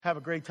have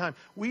a great time.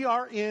 We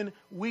are in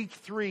week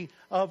 3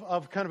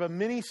 of kind of a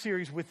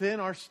mini-series within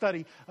our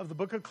study of the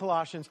book of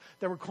Colossians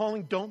that we're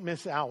calling Don't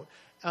Miss Out.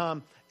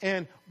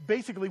 And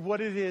basically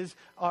what it is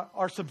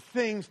are some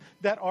things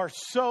that are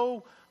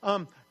so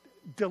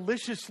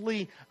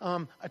deliciously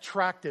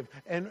attractive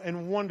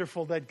and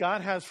wonderful that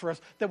God has for us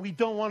that we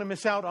don't want to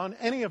miss out on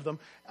any of them.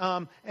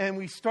 And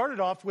we started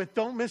off with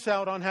don't miss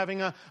out on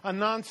having a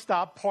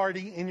nonstop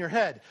party in your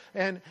head.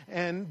 And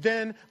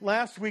then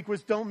last week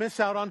was don't miss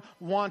out on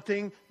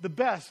wanting the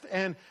best.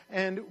 And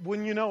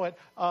when you know it,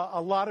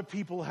 a lot of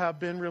people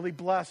have been really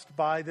blessed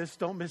by this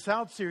Don't Miss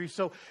Out series.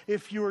 So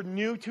if you're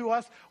new to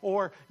us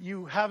or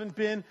you haven't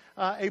been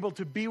able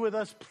to be with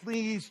us,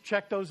 please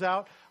check those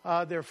out.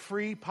 They're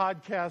free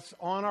podcasts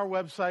on our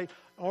website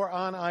or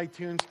on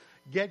iTunes.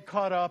 Get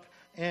caught up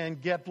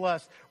and get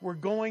blessed. We're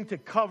going to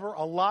cover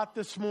a lot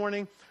this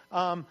morning,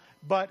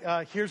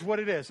 but here's what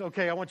it is.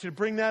 Okay, I want you to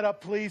bring that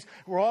up, please.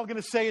 We're all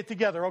going to say it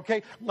together,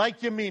 okay?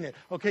 Like you mean it.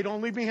 Okay,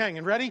 don't leave me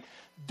hanging. Ready?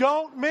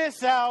 Don't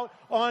miss out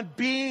on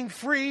being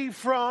free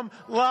from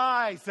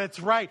lies. That's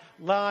right,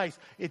 lies.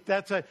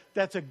 That's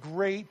a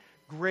great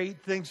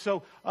thing.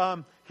 So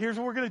here's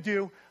what we're going to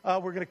do.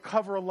 We're going to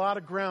cover a lot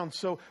of ground.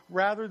 So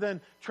rather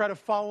than try to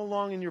follow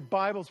along in your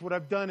Bibles, what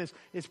I've done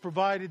is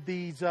provided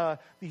these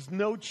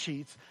note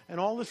sheets, and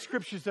all the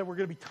scriptures that we're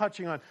going to be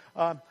touching on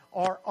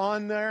are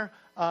on there.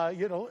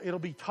 It'll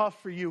be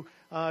tough for you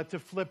to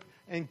flip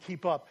and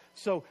keep up.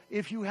 So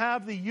if you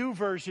have the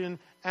YouVersion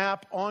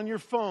app on your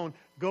phone,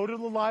 go to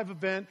the live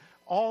event.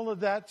 All of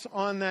that's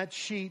on that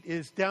sheet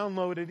is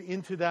downloaded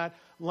into that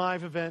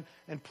live event.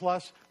 And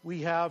plus,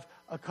 we have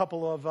a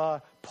couple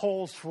of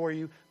polls for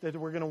you that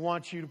we're going to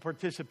want you to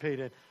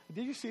participate in.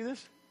 Did you see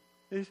this?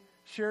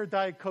 Share a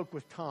Diet Coke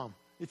with Tom.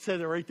 It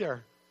says it right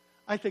there.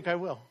 I think I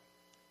will.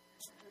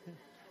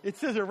 It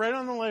says it right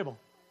on the label.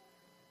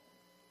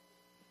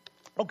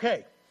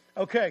 Okay.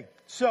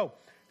 So,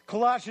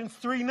 Colossians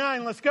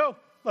 3:9. Let's go.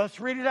 Let's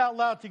read it out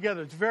loud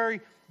together. It's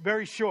very,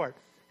 very short.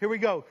 Here we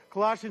go.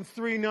 Colossians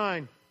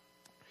 3:9.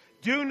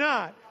 Do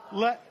not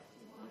let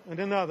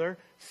another,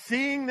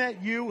 seeing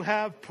that you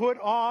have put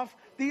off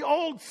the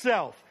old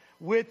self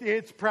with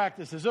its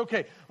practices.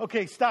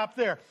 Okay, stop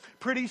there.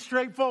 Pretty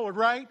straightforward,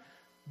 right?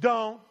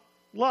 Don't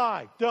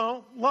lie,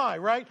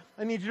 right?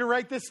 I need you to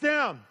write this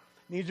down.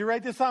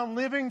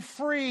 Living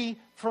free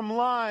from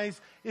lies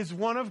is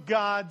one of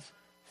God's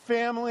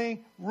family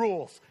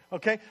rules.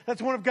 Okay?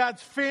 That's one of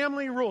God's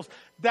family rules.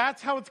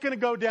 That's how it's going to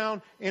go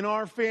down in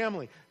our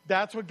family.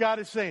 That's what God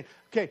is saying.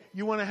 Okay,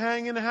 you want to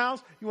hang in the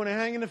house? You want to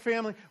hang in the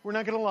family? We're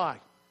not going to lie.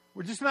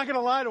 We're just not going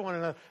to lie to one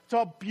another. It's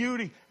all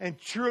beauty and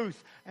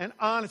truth and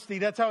honesty.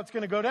 That's how it's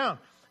going to go down.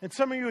 And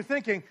some of you are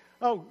thinking,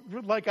 oh,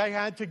 like I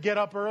had to get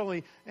up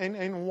early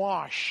and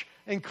wash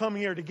and come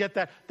here to get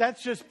that.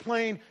 That's just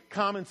plain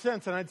common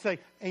sense. And I'd say,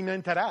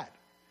 amen to that.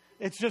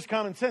 It's just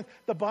common sense.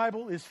 The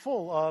Bible is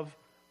full of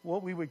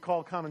what we would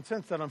call common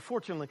sense that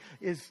unfortunately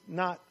is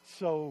not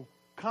so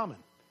common.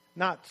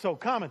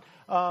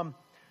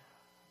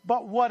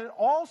 But what it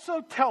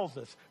also tells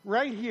us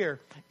right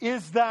here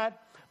is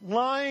that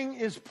lying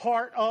is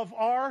part of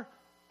our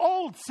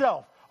old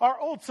self. Our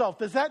old self.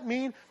 Does that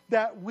mean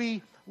that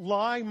we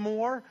lie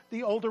more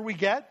the older we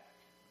get?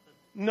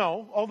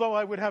 No, although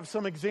I would have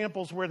some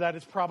examples where that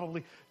is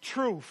probably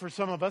true for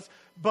some of us.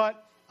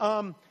 But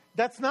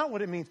that's not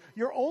what it means.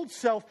 Your old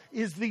self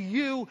is the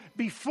you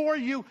before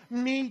you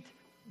meet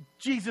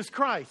Jesus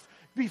Christ.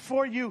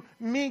 Before you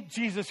meet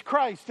Jesus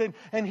Christ.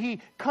 And he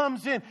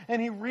comes in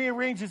and he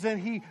rearranges and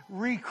he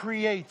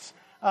recreates.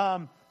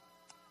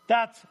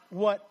 That's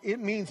what it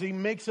means. He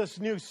makes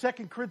us new.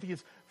 2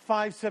 Corinthians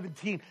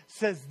 5:17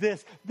 says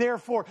this.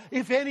 Therefore,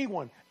 if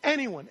anyone,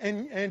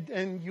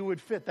 and you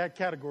would fit that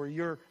category.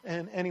 You're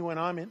in anyone,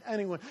 I'm in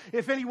anyone.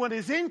 If anyone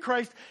is in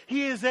Christ,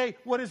 he is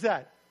what is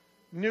that?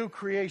 New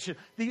creation.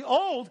 The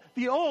old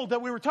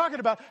that we were talking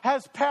about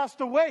has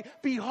passed away.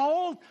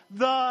 Behold,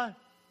 the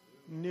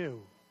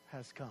new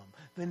has come.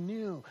 The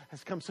new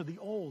has come. So the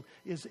old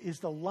is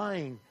the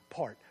lying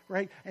part,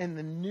 right? And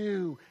the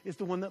new is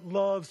the one that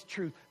loves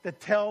truth, that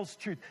tells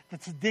truth,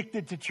 that's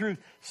addicted to truth.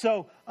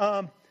 So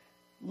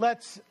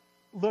let's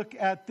look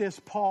at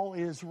this. Paul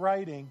is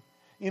writing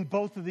in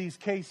both of these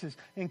cases,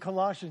 in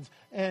Colossians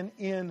and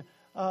in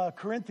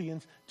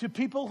Corinthians, to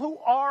people who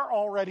are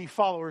already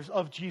followers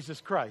of Jesus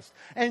Christ.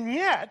 And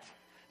yet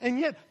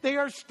they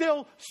are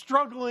still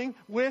struggling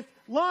with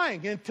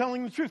lying and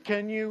telling the truth.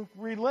 Can you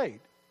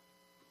relate?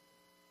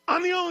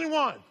 I'm the only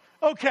one.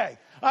 Okay,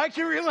 I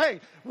can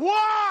relate.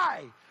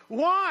 Why?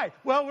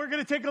 Well, we're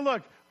going to take a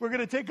look. We're going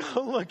to take a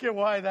look at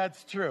why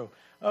that's true.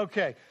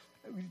 Okay,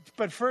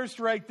 but first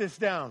write this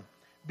down.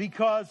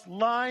 Because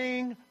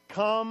lying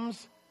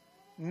comes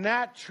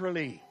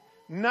naturally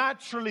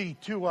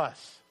to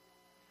us.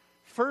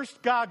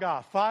 First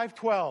Gaga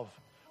 5:12.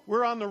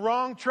 We're on the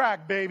wrong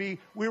track, baby.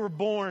 We were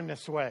born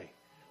this way.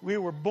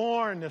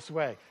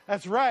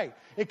 That's right.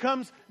 It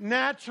comes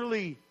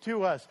naturally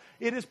to us.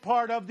 It is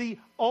part of the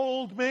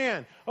old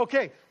man.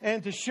 Okay,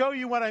 and to show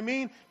you what I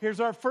mean, here's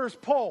our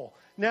first poll.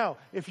 Now,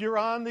 if you're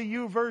on the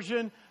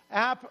YouVersion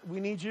app, we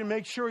need you to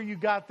make sure you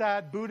got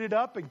that booted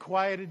up and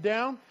quieted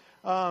down.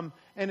 And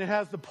it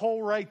has the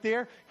poll right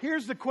there.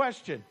 Here's the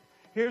question.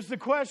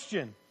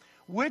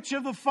 Which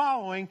of the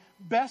following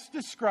best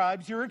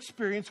describes your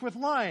experience with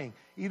lying?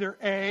 Either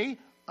A,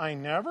 I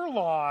never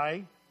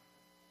lie.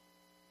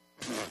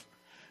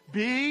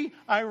 B,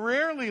 I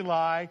rarely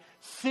lie.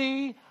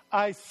 C,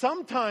 I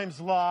sometimes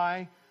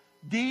lie.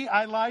 D,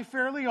 I lie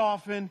fairly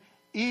often.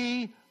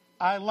 E,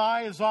 I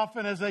lie as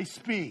often as I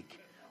speak,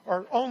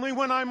 or only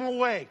when I'm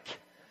awake.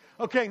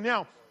 Okay,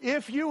 now,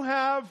 if you're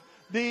not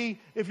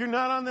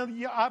on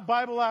the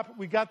Bible app,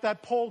 we got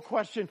that poll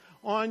question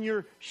on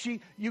your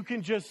sheet. You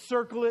can just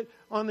circle it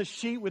on the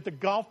sheet with the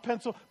golf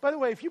pencil. By the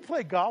way, if you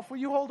play golf, will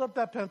you hold up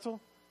that pencil?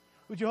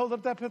 Would you hold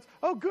up that pencil?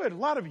 Oh, good, a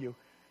lot of you.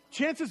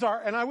 Chances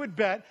are, and I would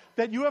bet,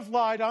 that you have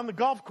lied on the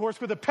golf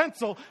course with a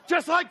pencil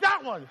just like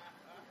that one.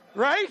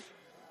 Right?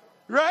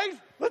 Right?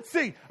 Let's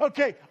see.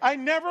 Okay, I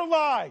never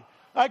lie.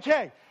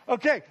 Okay.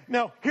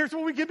 Now, here's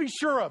what we can be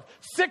sure of.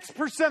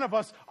 6% of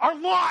us are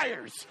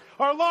liars.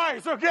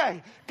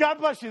 Okay. God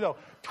bless you, though.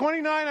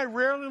 29, I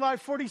rarely lie.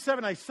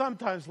 47, I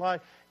sometimes lie.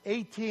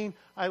 18,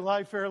 I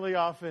lie fairly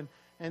often.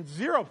 And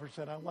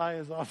 0%, I lie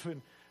as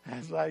often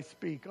as I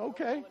speak.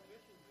 Okay,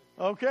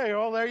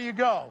 well, there you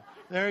go.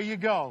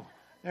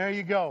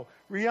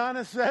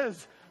 Rihanna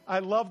says, I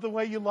love the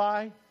way you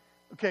lie.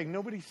 Okay,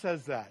 nobody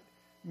says that.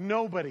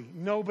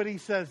 Nobody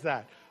says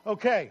that.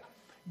 Okay,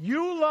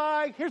 you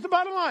lie. Here's the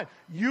bottom line.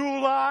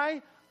 You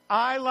lie,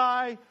 I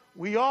lie,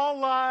 we all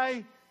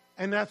lie,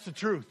 and that's the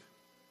truth.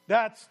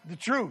 That's the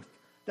truth.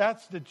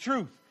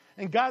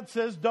 And God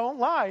says don't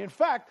lie. In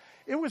fact,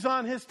 it was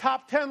on his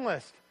top 10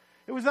 list.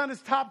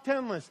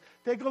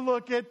 Take a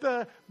look at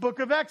the book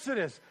of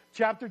Exodus,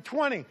 chapter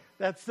 20.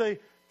 That's the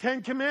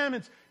 10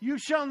 Commandments. You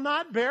shall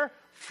not bear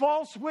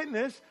false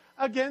witness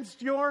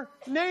against your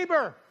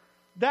neighbor.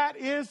 That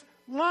is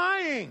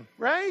lying,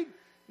 right?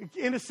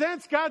 In a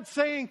sense, God's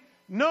saying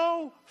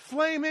no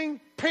flaming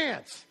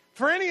pants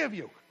for any of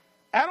you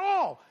at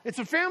all. It's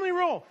a family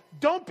rule.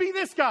 Don't be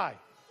this guy.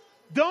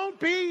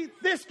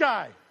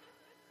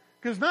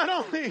 Because not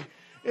only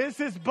is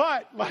his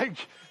butt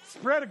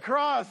spread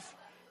across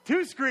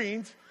 2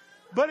 screens,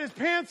 but his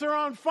pants are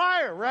on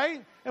fire,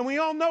 right? And we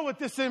all know what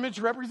this image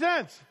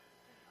represents.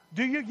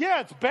 Do you?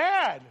 Yeah, it's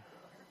bad.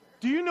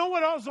 Do you know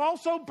what is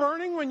also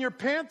burning when your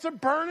pants are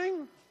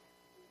burning?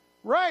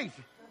 Right.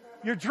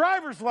 Your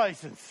driver's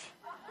license.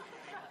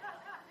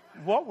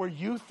 What were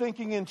you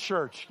thinking in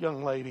church,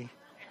 young lady?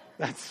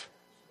 That's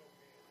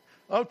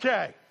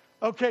okay.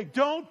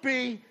 Don't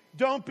be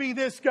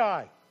this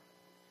guy.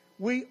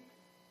 We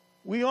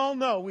all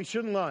know we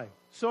shouldn't lie.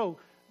 So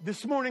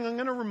this morning I'm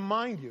going to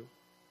remind you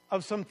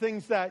of some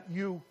things that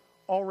you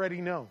already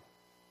know.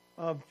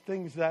 But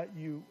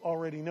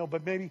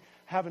maybe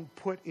haven't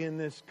put in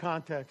this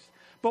context.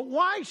 But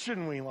why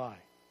shouldn't we lie?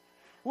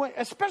 Well,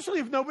 especially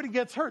if nobody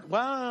gets hurt.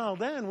 Well,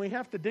 then we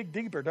have to dig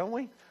deeper, don't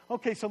we?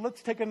 Okay, so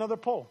let's take another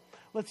poll.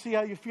 Let's see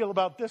how you feel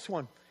about this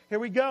one. Here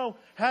we go.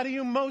 How do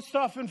you most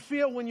often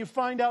feel when you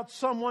find out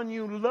someone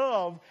you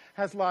love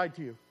has lied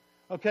to you?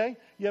 Okay,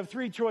 you have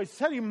 3 choices.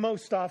 How do you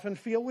most often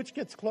feel? Which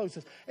gets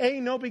closest? A,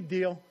 no big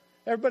deal.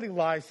 Everybody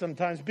lies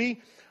sometimes. B,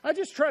 I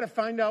just try to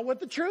find out what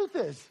the truth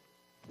is.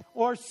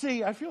 Or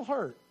C, I feel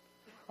hurt.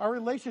 Our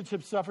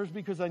relationship suffers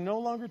because I no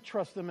longer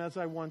trust them as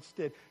I once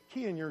did.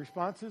 Key in your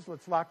responses.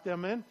 Let's lock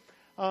them in.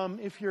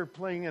 If you're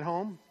playing at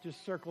home,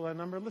 just circle that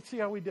number. Let's see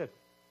how we did.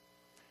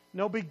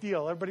 No big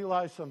deal. Everybody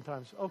lies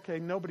sometimes. Okay,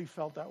 nobody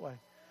felt that way.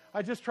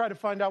 I just try to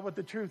find out what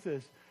the truth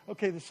is.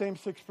 Okay, the same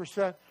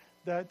 6%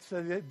 that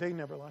said they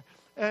never lie.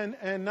 And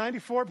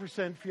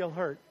 94% feel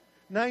hurt.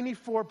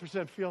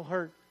 94% feel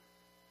hurt.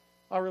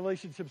 Our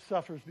relationship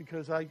suffers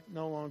because I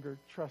no longer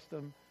trust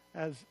them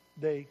as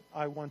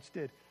I once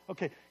did.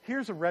 Okay,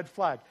 here's a red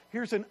flag.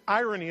 Here's an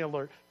irony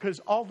alert, because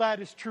all that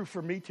is true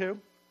for me too.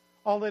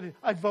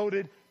 I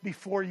voted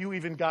before you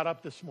even got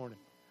up this morning.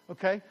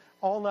 Okay?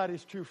 All that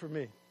is true for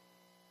me.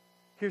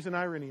 Here's an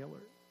irony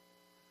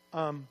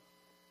alert.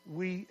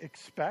 We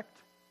expect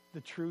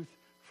the truth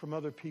from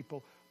other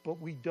people,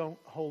 but we don't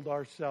hold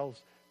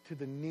ourselves to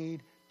the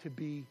need to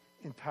be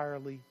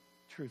entirely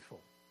truthful.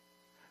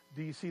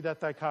 Do you see that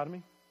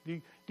dichotomy?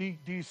 Do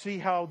you see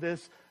how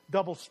this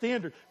double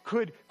standard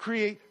could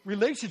create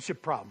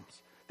relationship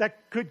problems?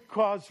 That could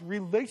cause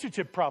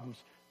relationship problems.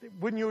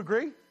 Wouldn't you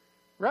agree?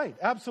 Right,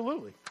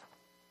 absolutely.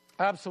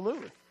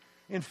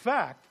 In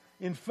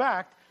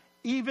fact,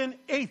 even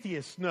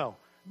atheists know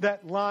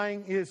that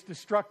lying is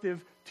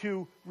destructive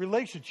to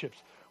relationships.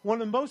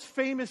 One of the most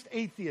famous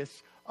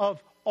atheists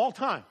of all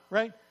time,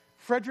 right?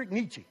 Friedrich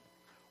Nietzsche.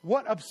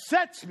 What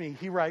upsets me,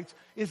 he writes,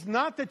 is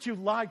not that you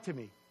lied to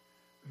me,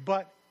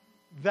 but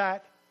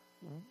that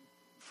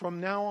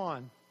from now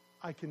on,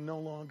 I can no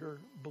longer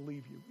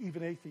believe you.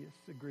 Even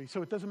atheists agree.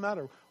 So it doesn't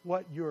matter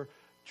what your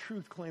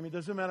truth claim. It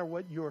doesn't matter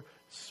what your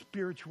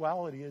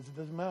spirituality is. It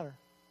doesn't matter.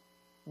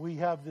 We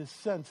have this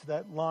sense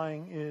that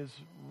lying is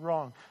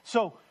wrong.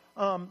 So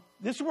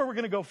this is where we're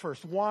going to go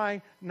first.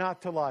 Why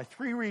not to lie?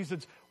 3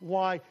 reasons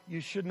why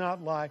you should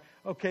not lie.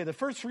 Okay, the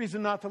first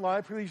reason not to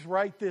lie, please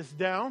write this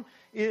down,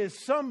 is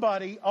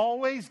somebody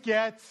always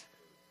gets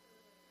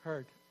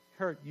hurt.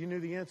 Hurt. You knew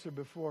the answer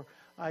before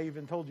I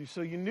even told you.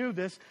 So you knew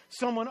this.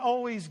 Someone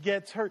always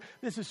gets hurt.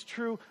 This is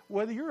true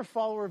whether you're a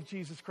follower of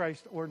Jesus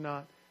Christ or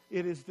not.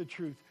 It is the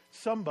truth.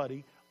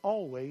 Somebody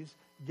always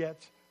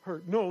gets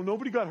hurt. No,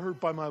 nobody got hurt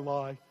by my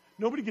lie.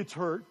 Nobody gets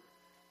hurt.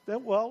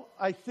 Well,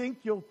 I think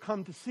you'll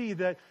come to see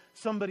that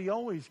somebody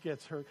always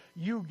gets hurt.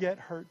 You get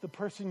hurt. The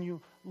person you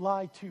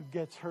lie to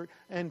gets hurt,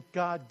 and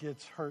God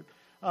gets hurt.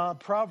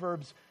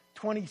 Proverbs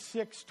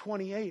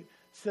 26:28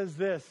 says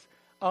this: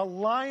 a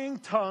lying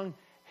tongue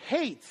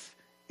hates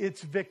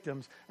its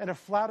victims, and a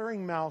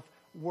flattering mouth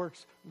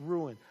works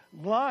ruin.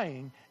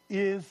 Lying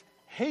is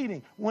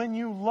hating. When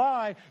you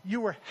lie,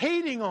 you are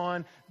hating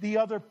on the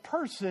other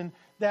person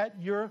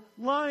that you're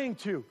lying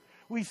to.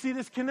 We see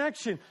this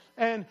connection.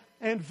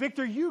 And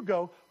Victor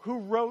Hugo, who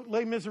wrote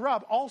Les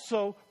Miserables,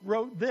 also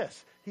wrote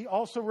this. He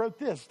also wrote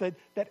this that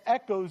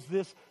echoes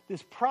this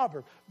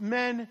proverb.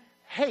 Men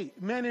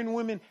and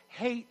women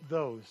hate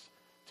those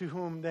to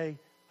whom they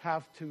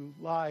have to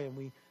lie. And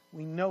we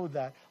know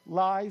that.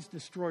 Lies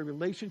destroy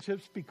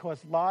relationships because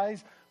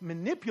lies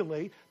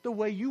manipulate the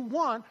way you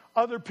want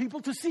other people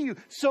to see you.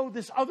 So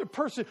this other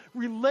person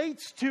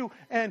relates to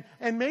and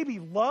maybe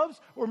loves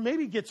or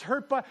maybe gets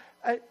hurt by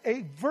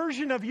a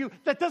version of you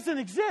that doesn't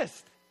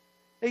exist.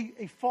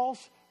 A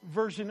false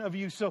version of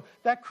you. So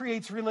that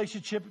creates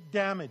relationship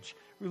damage.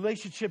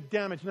 Relationship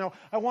damage. Now,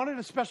 I wanted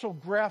a special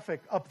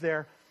graphic up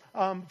there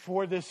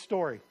for this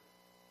story.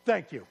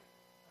 Thank you.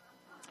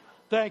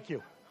 Thank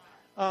you.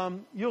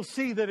 You'll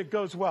see that it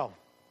goes well.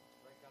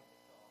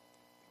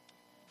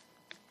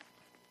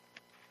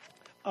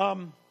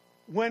 When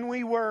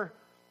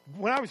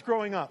I was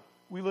growing up,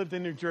 we lived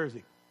in New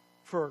Jersey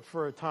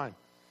for a time.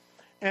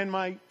 And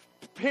my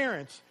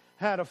parents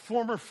had a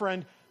former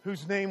friend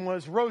whose name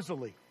was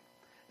Rosalie.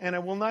 And I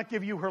will not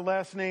give you her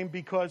last name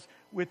because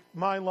with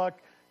my luck,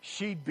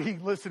 she'd be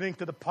listening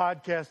to the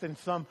podcast in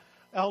some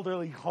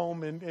elderly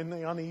home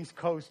on the East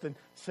Coast and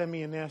send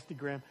me a nasty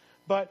gram.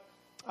 But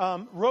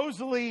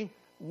Rosalie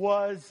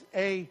was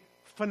a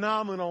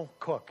phenomenal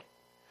cook.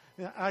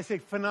 I say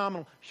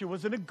phenomenal. She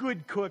wasn't a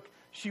good cook.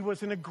 She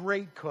wasn't a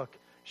great cook.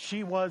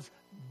 She was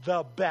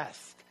the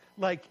best.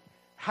 Like,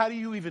 how do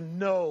you even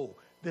know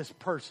this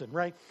person,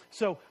 right?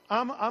 So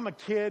I'm a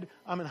kid.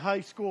 I'm in high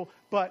school,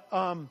 but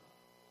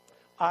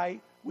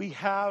we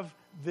have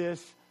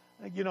this.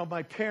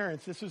 My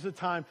parents, this was a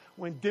time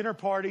when dinner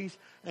parties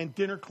and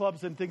dinner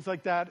clubs and things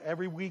like that,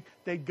 every week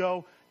they'd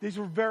go. These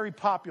were very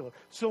popular.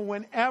 So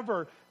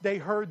whenever they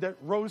heard that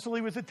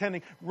Rosalie was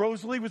attending,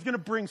 Rosalie was going to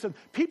bring some,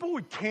 people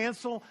would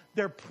cancel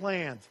their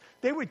plans.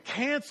 They would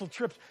cancel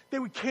trips. They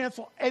would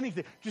cancel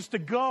anything just to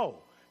go.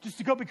 Just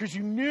to go because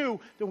you knew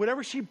that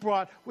whatever she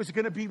brought was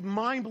going to be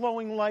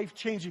mind-blowing,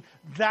 life-changing,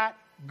 that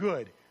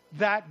good.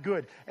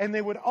 And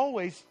they would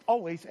always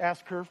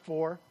ask her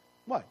for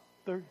what?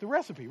 The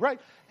recipe, right?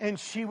 And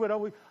she would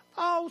always,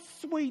 oh,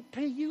 sweet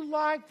pea, you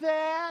like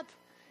that?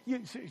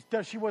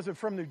 She wasn't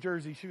from New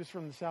Jersey. She was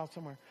from the South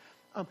somewhere.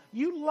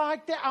 You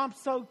like that? I'm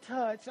so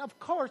touched. Of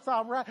course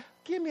I'll write.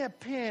 Give me a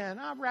pen.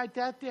 I'll write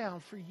that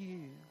down for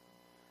you.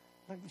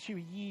 Like she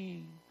would,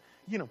 you.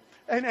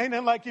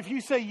 And like if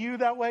you say you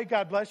that way,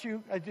 God bless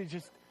you.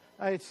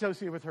 I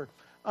associate with her.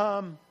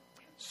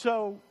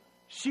 So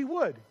she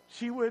would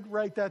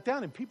write that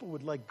down, and people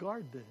would like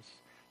guard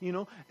this,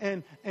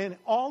 and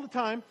all the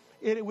time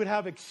it would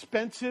have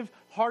expensive,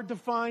 hard to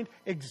find,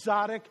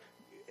 exotic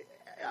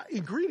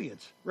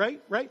ingredients,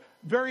 right?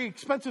 Very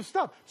expensive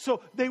stuff.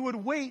 So they would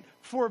wait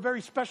for a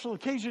very special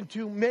occasion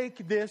to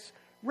make this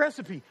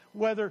recipe,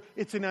 whether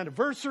it's an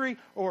anniversary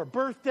or a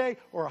birthday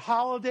or a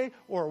holiday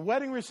or a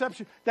wedding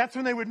reception. That's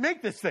when they would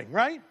make this thing,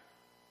 right?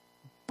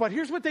 But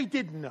here's what they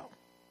didn't know.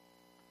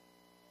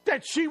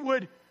 That she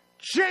would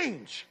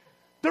change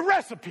the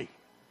recipe.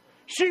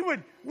 She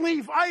would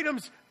leave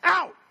items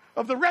out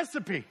of the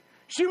recipe.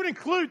 She would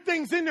include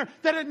things in there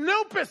that had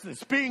no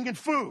business being in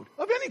food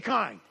of any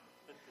kind.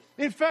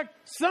 In fact,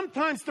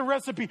 sometimes the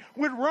recipe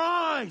would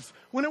rise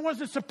when it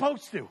wasn't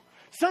supposed to.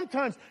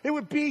 Sometimes it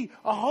would be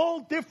a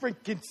whole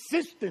different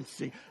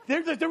consistency.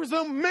 There was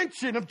no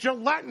mention of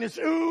gelatinous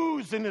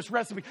ooze in this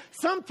recipe.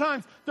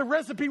 Sometimes the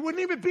recipe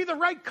wouldn't even be the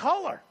right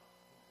color.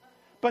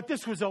 But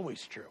this was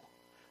always true.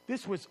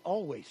 This was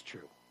always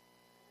true.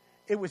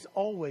 It was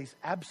always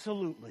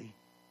absolutely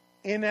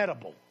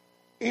inedible.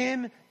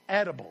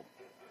 Inedible.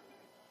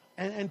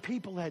 And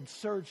people had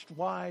searched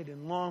wide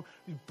and long.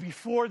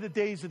 Before the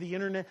days of the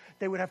internet,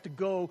 they would have to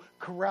go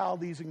corral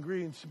these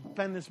ingredients,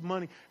 spend this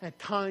money at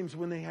times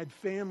when they had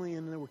family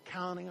and they were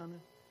counting on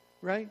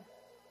it, right?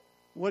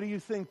 What do you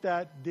think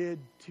that did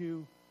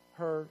to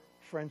her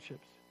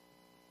friendships?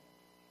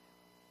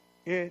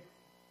 It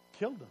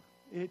killed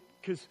them.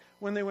 Because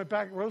when they went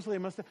back, Rosalie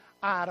must have,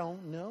 I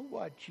don't know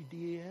what you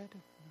did.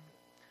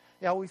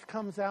 It always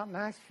comes out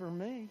nice for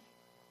me.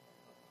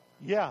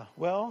 Yeah,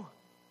 well,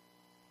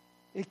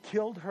 it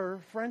killed her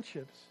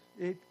friendships.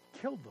 It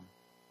killed them.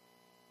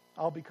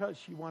 All because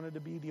she wanted to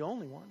be the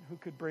only one who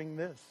could bring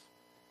this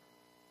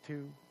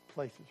to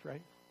places,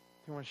 right?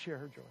 She wanted to share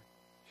her joy.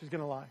 She's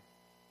going to lie.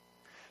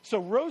 So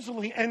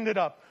Rosalie ended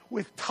up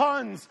with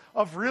tons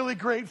of really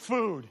great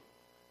food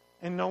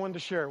and no one to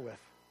share it with.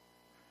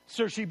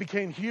 So she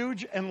became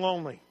huge and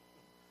lonely.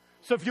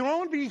 So if you don't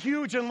want to be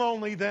huge and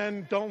lonely,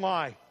 then don't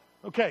lie.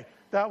 Okay,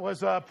 that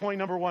was point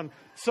number one.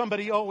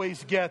 Somebody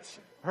always gets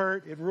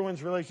hurt. It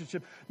ruins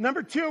relationship.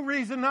 Number two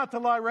reason not to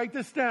lie. Write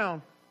this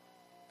down.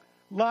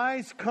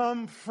 Lies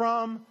come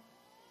from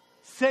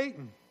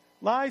Satan.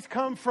 Lies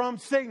come from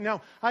Satan.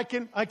 Now, I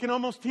can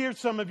almost hear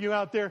some of you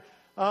out there.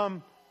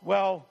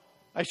 Well,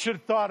 I should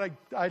have thought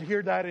I'd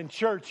hear that in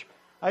church.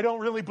 I don't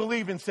really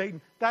believe in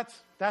Satan.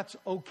 That's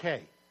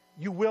okay.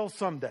 You will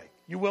someday.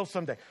 You will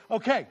someday.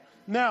 Okay,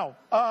 now,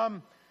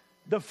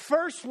 the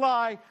first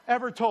lie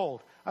ever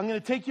told. I'm going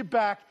to take you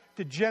back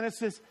to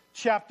Genesis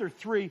chapter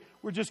 3.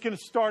 We're just going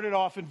to start it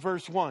off in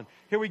verse 1.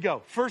 Here we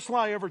go. First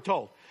lie ever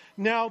told.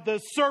 Now the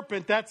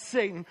serpent, that's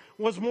Satan,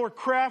 was more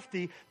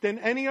crafty than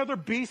any other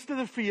beast of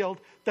the field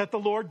that the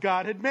Lord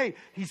God had made.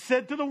 He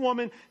said to the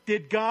woman,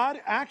 did God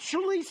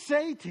actually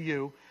say to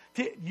you,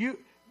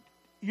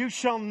 you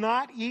shall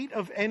not eat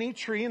of any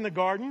tree in the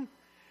garden?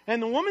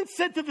 And the woman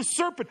said to the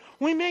serpent,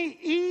 we may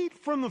eat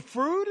from the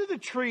fruit of the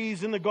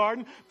trees in the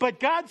garden, but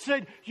God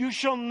said, you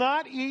shall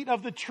not eat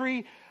of the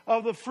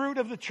fruit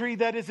of the tree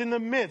that is in the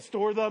midst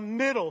or the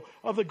middle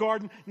of the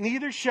garden,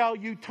 neither shall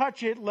you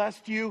touch it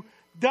lest you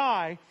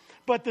die.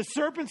 But the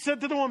serpent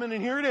said to the woman,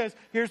 and here it is,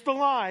 here's the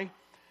lie,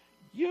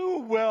 you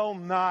will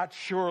not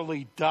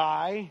surely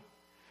die.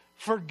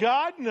 For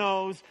God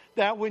knows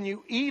that when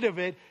you eat of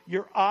it,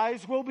 your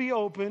eyes will be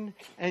opened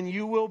and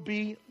you will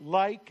be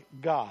like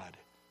God,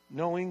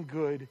 knowing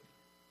good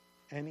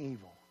and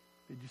evil.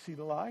 Did you see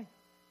the lie?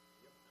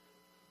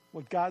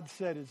 What God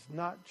said is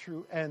not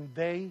true, and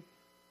they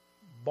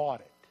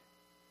bought it.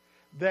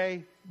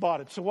 They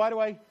bought it. So why do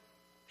I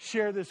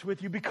share this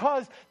with you?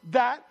 Because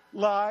that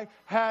lie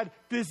had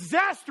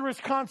disastrous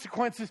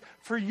consequences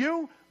for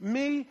you,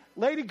 me,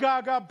 Lady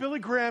Gaga, Billy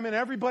Graham, and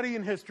everybody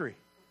in history.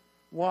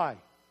 Why?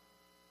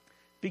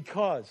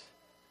 Because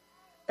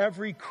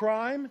every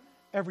crime,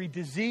 every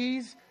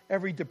disease,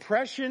 every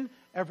depression,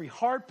 every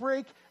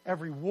heartbreak,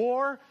 every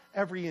war,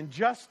 every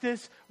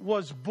injustice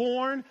was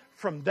born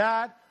from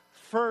that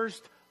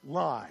first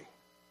lie.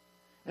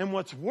 And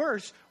what's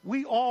worse,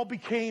 we all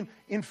became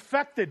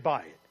infected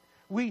by it.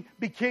 We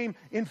became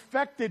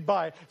infected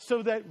by it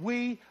so that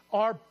we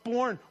are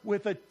born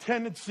with a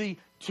tendency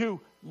to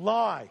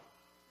lie.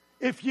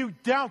 If you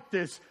doubt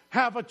this,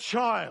 have a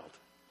child.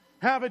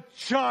 Have a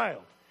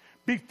child.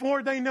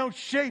 Before they know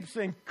shapes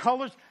and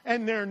colors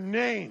and their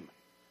name,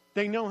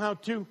 they know how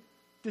to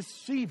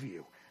deceive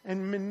you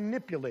and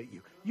manipulate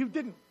you.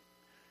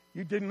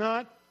 You did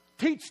not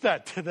teach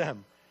that to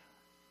them.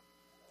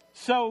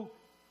 So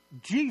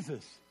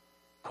Jesus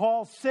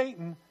calls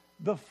Satan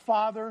the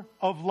father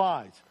of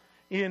lies.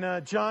 In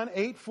John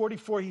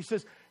 8:44, he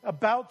says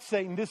about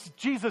Satan, this is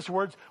Jesus'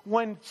 words,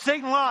 when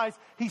Satan lies,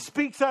 he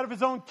speaks out of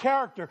his own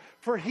character,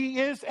 for he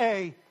is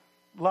a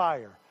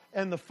liar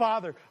and the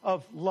father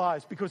of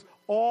lies, because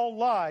all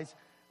lies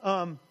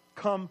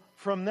come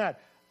from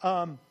that.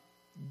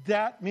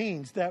 That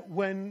means that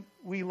when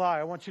we lie,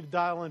 I want you to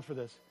dial in for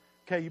this.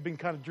 Okay, you've been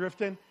kind of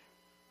drifting.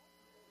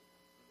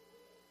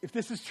 If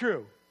this is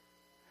true,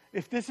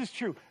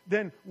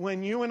 then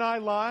when you and I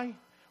lie,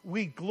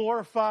 we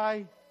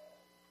glorify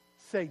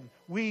Satan.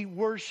 We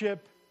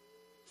worship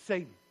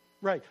Satan.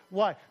 Right.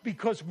 Why?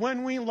 Because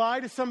when we lie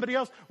to somebody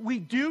else, we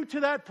do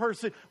to that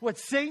person what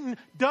Satan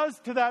does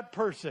to that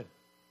person.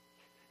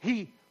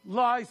 He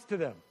lies to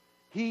them.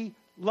 He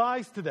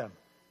lies to them.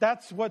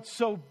 That's what's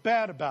so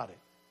bad about it.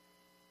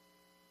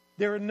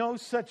 There are no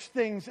such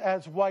things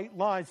as white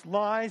lies.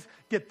 Lies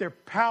get their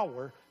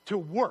power to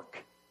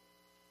work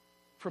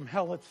from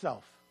hell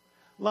itself.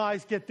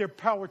 Lies get their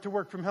power to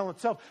work from hell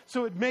itself.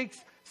 So it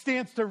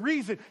stands to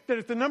reason that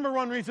if the number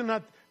one reason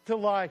not to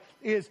lie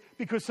is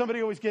because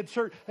somebody always gets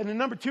hurt, and the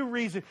number two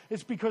reason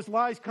is because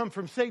lies come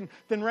from Satan,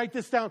 then write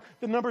this down.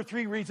 The number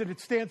three reason, it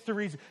stands to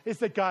reason, is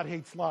that God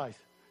hates lies.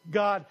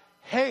 God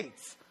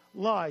hates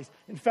lies.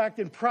 In fact,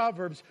 in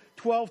Proverbs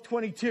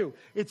 12:22,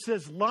 it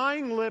says,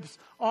 lying lips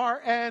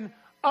are an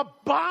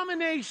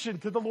abomination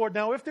to the Lord.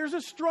 Now, if there's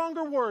a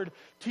stronger word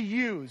to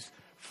use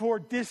for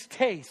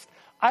distaste,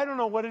 I don't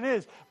know what it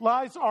is.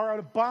 Lies are an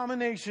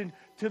abomination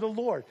to the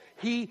Lord.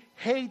 He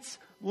hates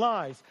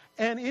lies.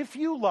 And if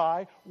you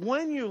lie,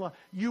 when you lie,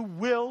 you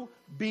will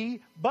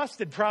be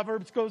busted.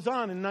 Proverbs goes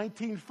on in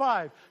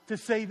 19:5 to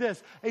say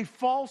this: a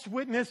false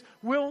witness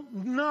will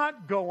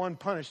not go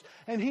unpunished,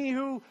 and he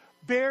who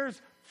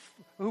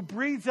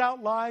breathes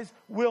out lies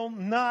will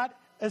not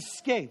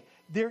escape.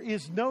 there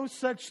is no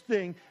such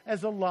thing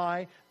as a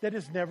lie that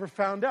is never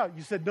found out.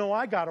 You said, no,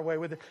 I got away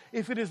with it.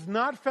 If it is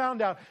not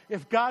found out,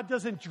 if God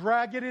doesn't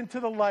drag it into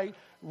the light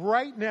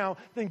right now,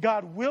 then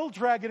God will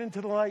drag it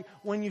into the light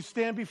when you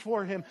stand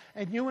before him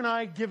and you and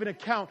I give an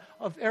account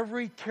of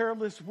every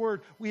careless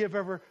word we have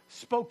ever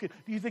spoken.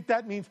 Do you think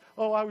that means,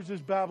 oh, I was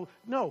just babbling?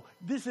 No,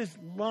 this is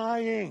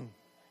lying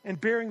and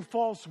bearing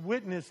false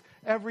witness,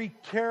 every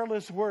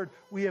careless word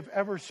we have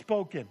ever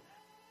spoken.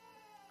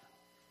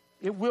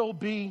 It will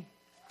be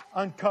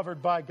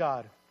uncovered by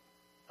God.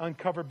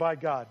 Uncovered by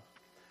God.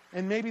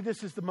 And maybe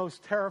this is the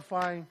most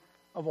terrifying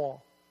of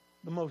all.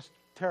 The most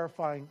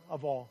terrifying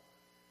of all.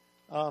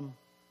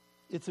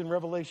 It's in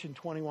Revelation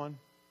 21.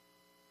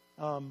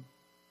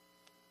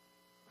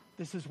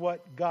 This is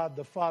what God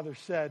the Father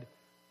said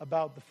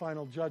about the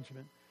final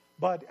judgment.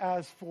 But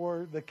as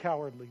for the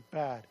cowardly,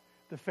 bad.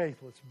 The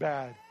faithless,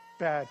 bad,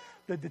 bad.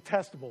 The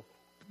detestable,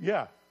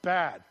 yeah,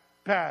 bad,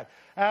 bad.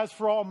 As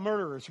for all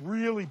murderers,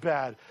 really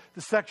bad.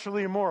 The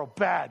sexually immoral,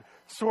 bad.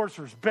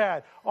 Sorcerers,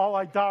 bad. All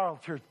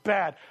idolaters,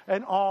 bad.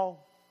 And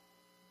all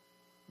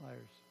liars.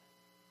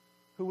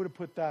 Who would have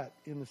put that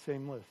in the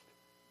same list?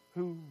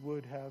 Who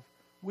would have,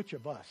 which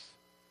of us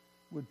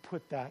would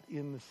put that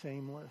in the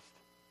same list?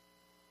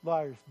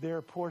 Liars,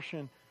 their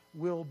portion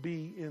will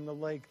be in the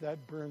lake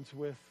that burns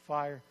with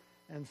fire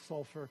and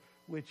sulfur,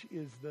 which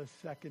is the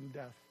second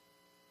death.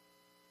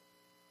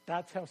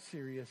 That's how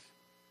serious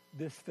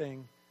this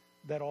thing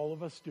that all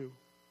of us do,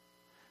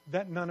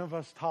 that none of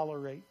us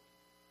tolerate,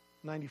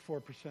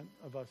 94%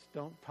 of us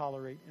don't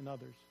tolerate in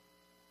others.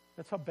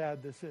 That's how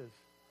bad this is.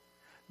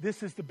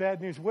 This is the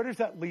bad news. Where does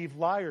that leave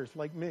liars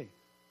like me?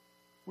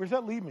 Where does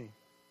that leave me?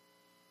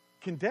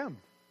 Condemned.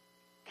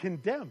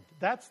 Condemned.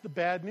 That's the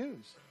bad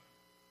news.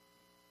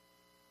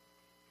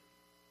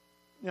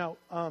 Now,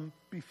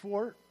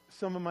 before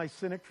some of my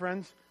cynic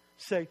friends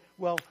say,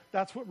 well,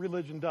 that's what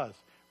religion does.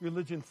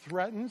 Religion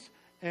threatens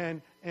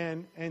and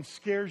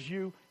scares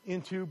you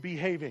into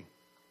behaving.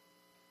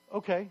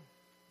 Okay,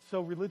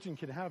 so religion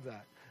can have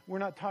that. We're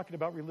not talking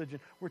about religion.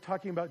 We're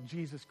talking about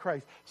Jesus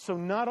Christ. So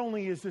not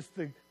only is this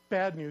the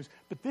bad news,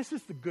 but this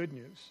is the good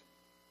news.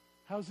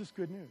 How is this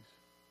good news?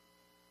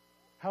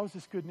 How is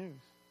this good news?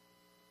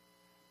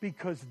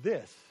 Because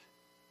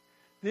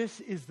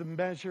this is the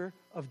measure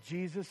of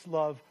Jesus'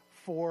 love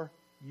for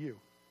you.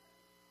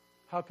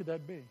 How could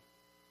that be?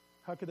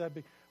 How could that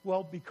be?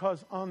 Well,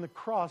 because on the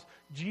cross,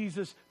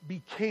 Jesus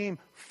became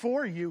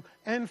for you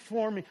and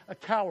for me a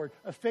coward,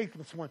 a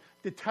faithless one,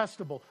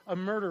 detestable, a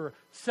murderer,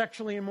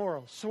 sexually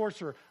immoral,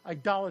 sorcerer,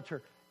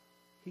 idolater.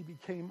 He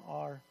became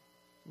our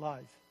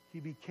lies. He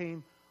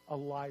became a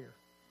liar.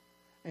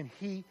 And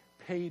he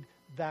paid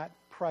that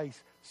price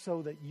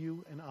so that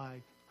you and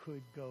I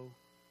could go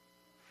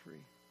free.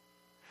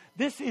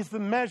 This is the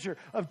measure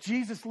of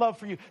Jesus' love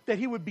for you, that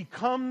he would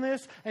become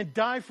this and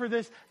die for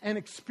this and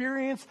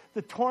experience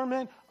the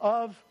torment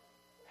of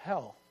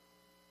hell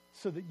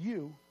so that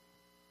you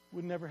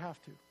would never have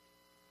to.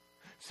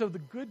 So the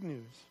good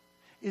news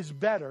is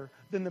better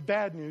than the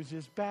bad news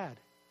is bad.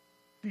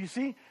 Do you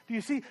see? Do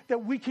you see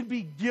that we can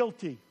be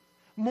guilty,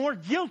 more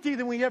guilty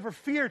than we ever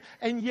feared,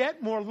 and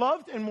yet more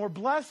loved and more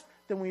blessed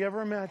than we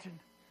ever imagined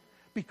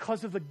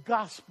because of the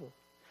gospel.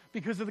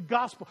 Because of the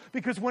gospel.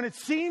 Because when it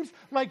seems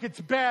like it's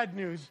bad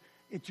news,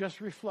 it just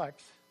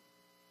reflects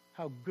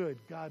how good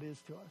God is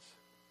to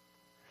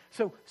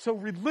us. So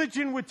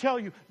religion would tell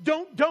you,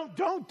 don't.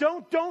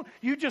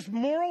 You just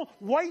moral,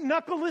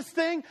 white-knuckle this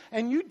thing,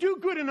 and you do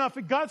good enough,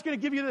 and God's going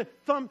to give you the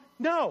thumb.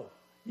 No,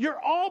 you're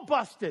all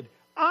busted.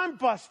 I'm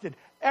busted.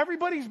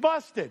 Everybody's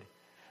busted.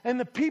 And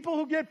the people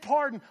who get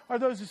pardoned are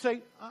those who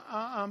say,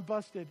 I'm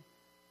busted.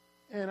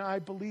 And I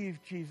believe,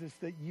 Jesus,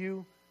 that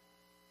you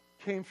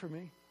came for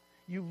me.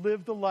 You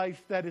lived a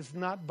life that is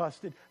not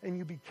busted, and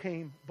you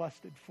became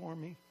busted for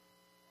me.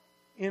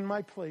 In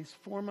my place,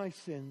 for my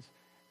sins,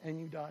 and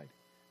you died.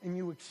 And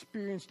you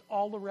experienced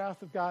all the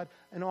wrath of God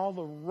and all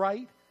the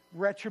right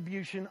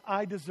retribution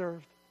I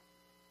deserved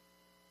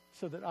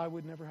so that I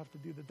would never have to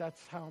do that.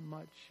 That's how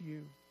much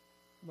you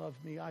love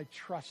me. I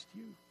trust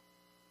you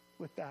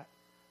with that.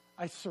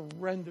 I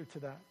surrender to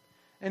that.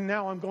 And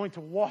now I'm going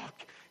to walk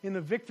in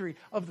the victory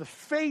of the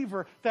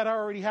favor that I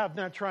already have,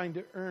 not trying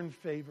to earn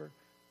favor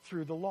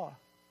through the law.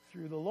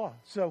 Through the law.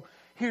 So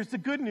here's the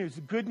good news.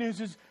 The good news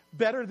is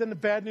better than the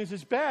bad news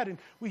is bad. And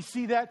we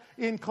see that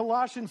in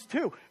Colossians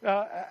 2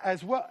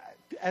 as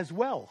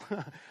well.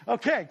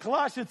 Okay,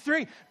 Colossians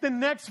 3, the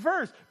next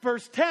verse,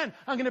 verse 10.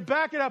 I'm going to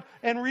back it up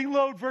and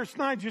reload verse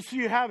 9 just so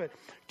you have it.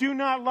 Do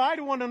not lie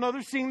to one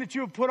another, seeing that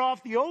you have put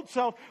off the old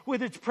self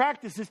with its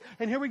practices.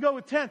 And here we go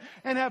with 10.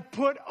 And have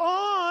put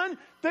on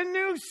the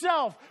new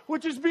self,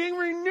 which is being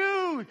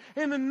renewed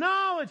in the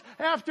knowledge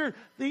after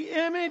the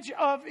image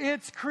of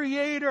its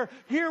creator.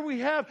 Here we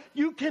have,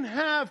 you can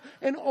have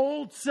an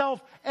old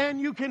self and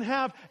you can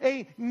have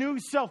a new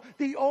self.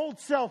 The old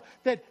self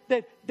that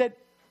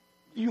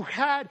you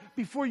had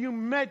before you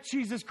met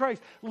Jesus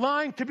Christ.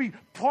 Lying to be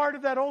part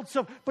of that old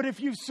self. But if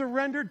you've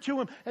surrendered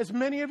to him, as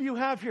many of you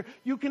have here,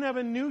 you can have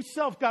a new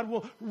self. God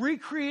will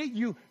recreate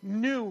you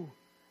new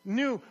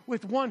New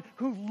with one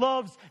who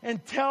loves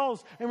and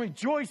tells and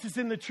rejoices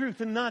in the truth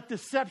and not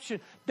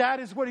deception. That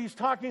is what he's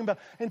talking about.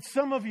 And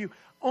some of you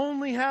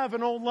only have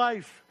an old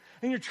life.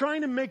 And you're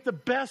trying to make the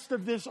best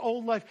of this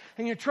old life.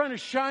 And you're trying to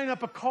shine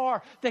up a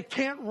car that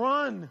can't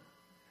run.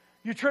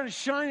 You're trying to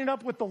shine it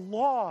up with the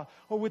law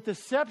or with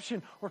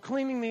deception or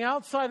cleaning the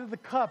outside of the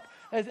cup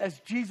as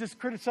Jesus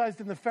criticized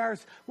in the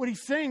Pharisees. What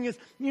he's saying is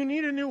you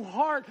need a new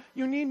heart.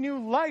 You need new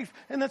life.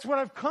 And that's what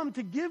I've come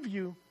to give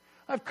you.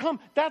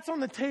 That's on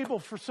the table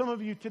for some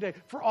of you today,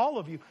 for all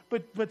of you.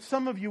 But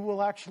some of you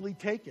will actually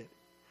take it.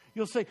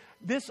 You'll say,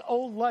 this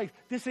old life,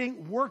 this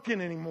ain't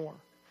working anymore.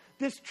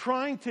 This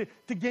trying to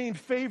gain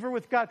favor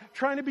with God,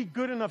 trying to be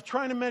good enough,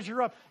 trying to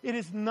measure up, it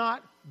is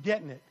not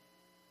getting it.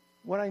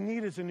 What I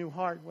need is a new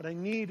heart. What I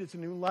need is a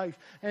new life.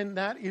 And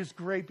that is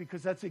great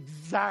because that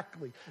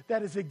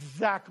is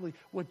exactly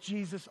what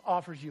Jesus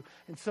offers you.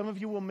 And some of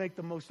you will make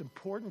the most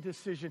important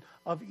decision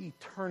of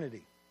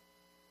eternity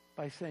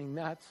by saying,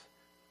 that's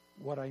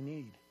what I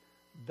need.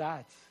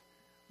 That's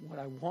what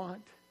I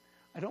want.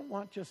 I don't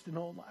want just an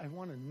old life. I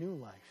want a new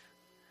life.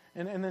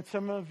 And then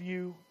some of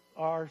you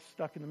are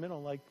stuck in the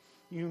middle. Like,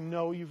 you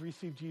know you've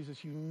received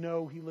Jesus. You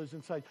know he lives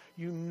inside.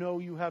 You know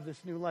you have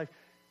this new life.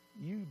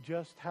 You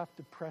just have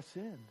to press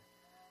in.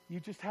 You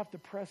just have to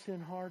press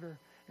in harder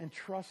and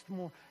trust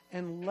more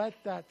and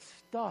let that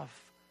stuff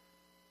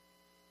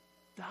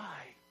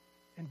die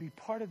and be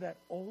part of that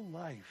old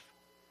life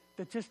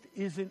that just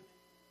isn't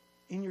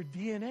in your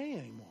DNA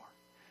anymore.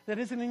 That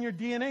isn't in your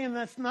DNA, and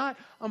that's not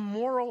a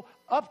moral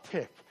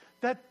uptick.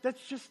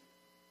 That's just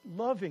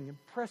loving and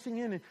pressing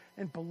in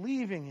and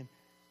believing in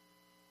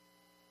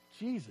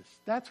Jesus.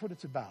 That's what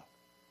it's about.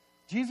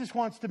 Jesus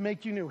wants to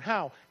make you new.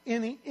 How?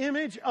 In the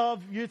image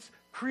of its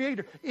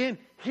creator. In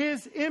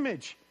his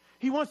image.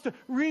 He wants to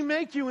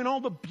remake you in all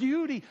the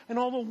beauty and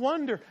all the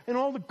wonder and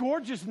all the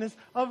gorgeousness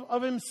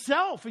of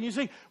himself. And you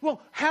say,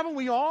 well, haven't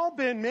we all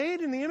been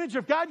made in the image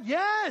of God?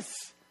 Yes.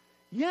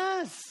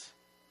 Yes.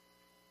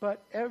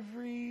 But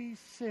every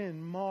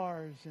sin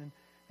mars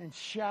and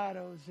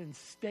shadows and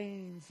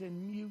stains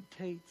and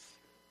mutates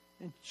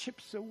and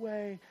chips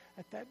away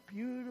at that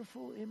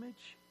beautiful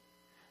image.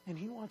 And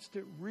he wants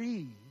to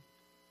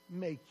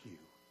remake you.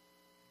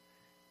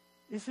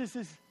 This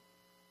is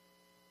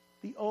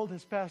the old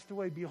has passed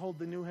away. Behold,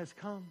 the new has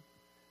come.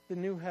 The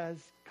new has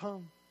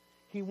come.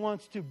 He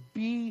wants to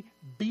be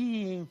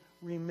being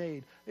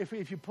remade.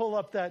 If you pull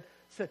up that,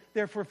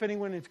 therefore, if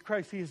anyone is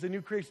Christ, he is the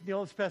new creation. The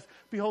old has passed.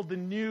 Behold, the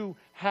new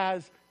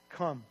has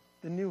come.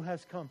 The new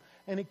has come.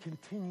 And it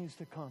continues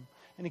to come.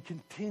 And it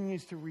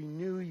continues to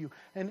renew you.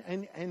 And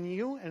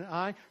you and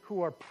I,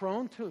 who are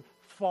prone to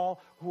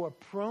fall, who are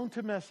prone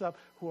to mess up,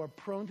 who are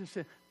prone to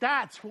sin,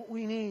 that's what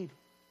we need.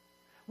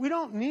 We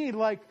don't need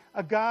like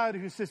a God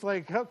who says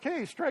like,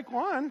 okay, strike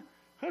one.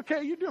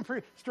 Okay, you're doing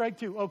pretty. Strike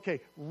two. Okay,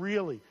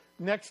 really.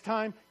 Next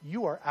time,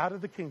 you are out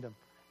of the kingdom.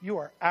 You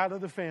are out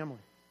of the family.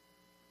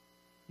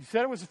 You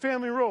said it was a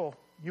family rule.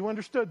 You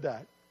understood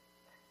that.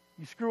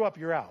 You screw up,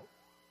 you're out.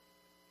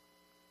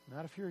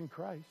 Not if you're in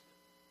Christ.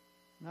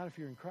 Not if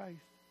you're in Christ.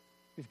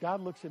 If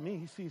God looks at me,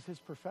 he sees his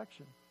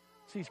perfection.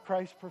 Sees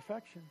Christ's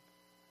perfection.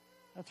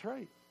 That's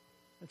right.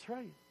 That's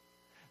right.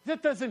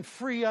 That doesn't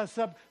free us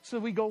up so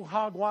we go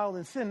hog wild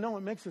and sin. No,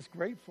 it makes us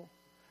grateful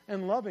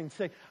and loving.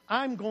 Say,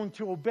 I'm going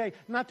to obey,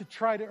 not to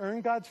try to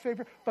earn God's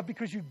favor, but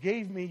because you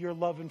gave me your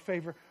love and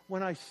favor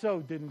when I so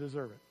didn't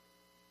deserve it.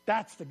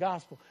 That's the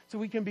gospel. So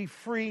we can be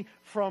free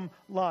from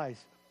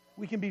lies.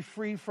 We can be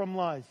free from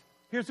lies.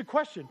 Here's the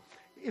question.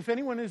 If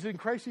anyone is in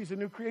Christ, he's a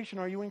new creation.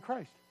 Are you in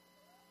Christ?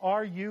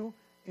 Are you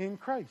in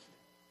Christ?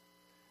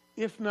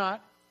 If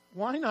not,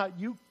 why not?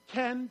 You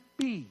can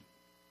be.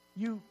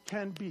 You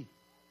can be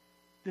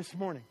this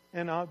morning.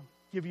 And I'll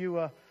give you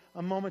a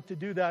moment to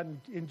do that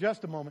in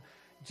just a moment.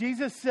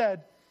 Jesus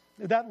said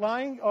that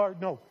lying,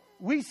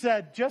 we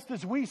said, just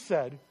as we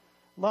said,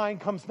 lying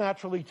comes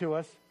naturally to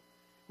us.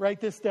 Write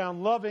this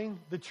down. Loving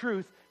the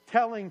truth,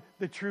 telling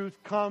the truth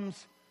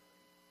comes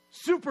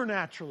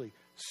supernaturally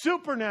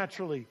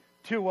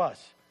to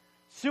us.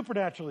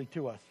 Supernaturally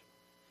to us.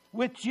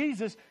 With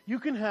Jesus, you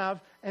can have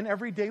an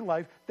everyday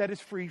life that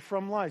is free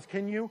from lies.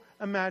 Can you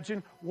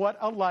imagine what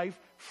a life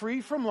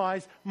free from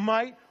lies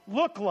might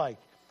look like?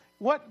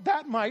 What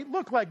that might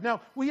look like.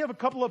 Now, we have a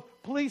couple of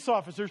police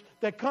officers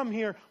that come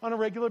here on a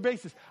regular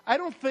basis. I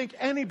don't think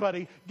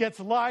anybody gets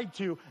lied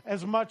to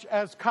as much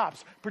as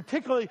cops,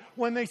 particularly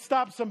when they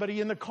stop somebody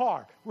in the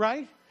car,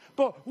 right?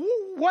 But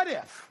what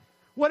if?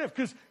 What if?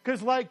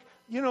 Because like,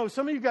 you know,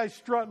 some of you guys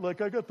strut like,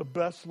 I got the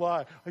best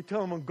lie. I tell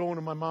them I'm going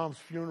to my mom's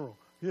funeral.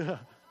 Yeah.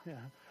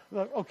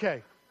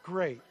 Okay,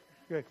 great.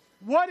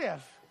 What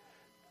if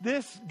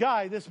this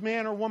guy, this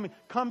man or woman,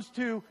 comes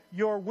to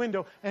your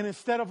window and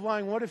instead of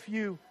lying, what if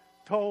you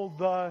told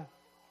the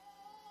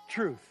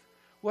truth?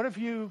 What if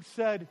you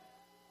said,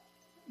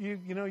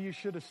 you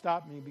should have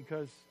stopped me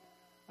because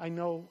I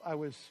know I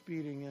was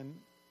speeding and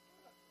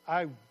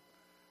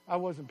I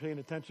wasn't paying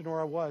attention,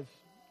 or I was,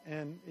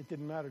 and it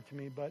didn't matter to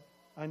me, but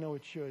I know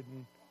it should,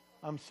 and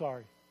I'm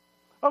sorry.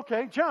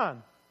 Okay,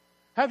 John,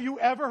 have you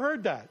ever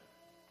heard that?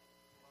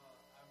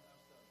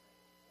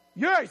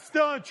 You're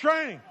still in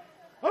training.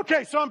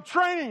 Okay, so I'm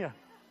training you.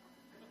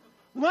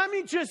 Let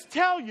me just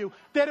tell you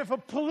that if a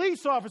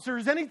police officer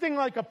is anything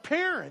like a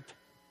parent,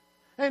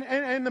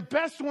 and the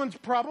best ones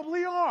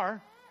probably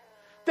are,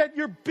 that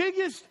your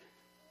biggest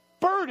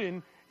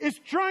burden is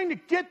trying to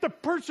get the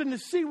person to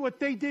see what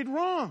they did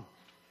wrong.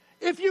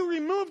 If you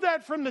remove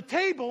that from the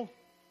table,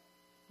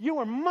 you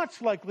are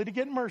much likely to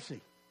get mercy.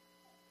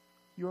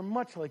 You are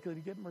much likely to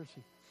get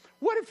mercy.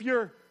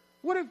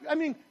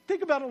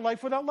 Think about a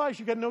life without lies.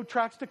 You got no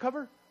tracks to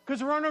cover because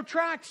there are no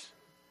tracks.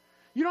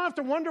 You don't have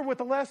to wonder what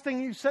the last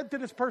thing you said to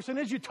this person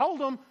is. You told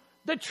them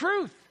the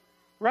truth,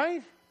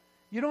 right?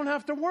 You don't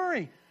have to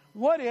worry.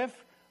 What if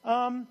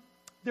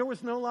there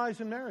was no lies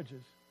in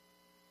marriages?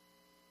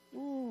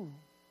 Ooh,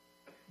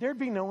 there'd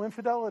be no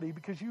infidelity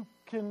because you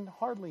can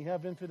hardly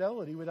have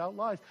infidelity without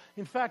lies.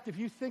 In fact, if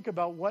you think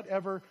about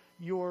whatever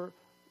your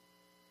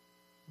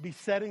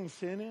besetting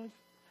sin is,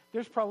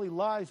 there's probably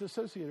lies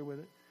associated with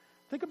it.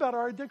 Think about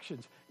our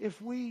addictions.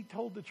 If we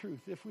told the truth,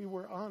 if we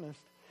were honest,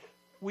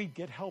 we'd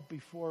get help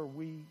before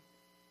we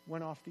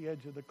went off the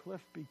edge of the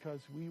cliff because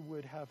we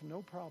would have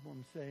no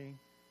problem saying,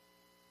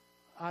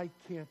 I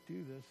can't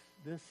do this.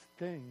 This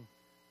thing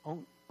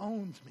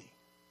owns me.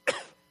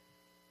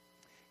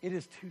 It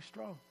is too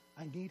strong.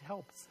 I need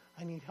help.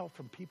 I need help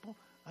from people.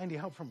 I need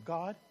help from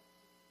God.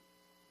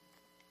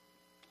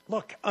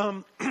 Look,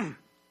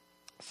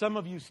 some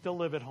of you still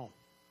live at home.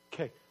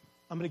 Okay,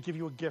 I'm going to give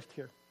you a gift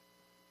here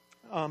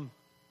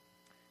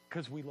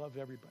because we love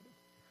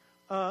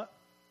everybody.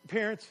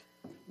 Parents,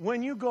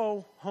 when you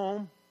go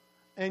home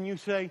and you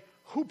say,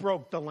 who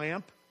broke the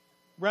lamp,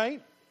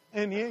 right?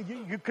 And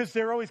because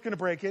they're always going to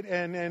break it,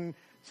 and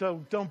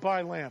so don't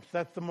buy lamps.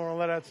 That's the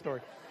moral of that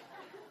story.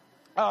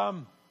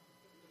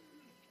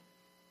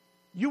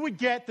 You would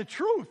get the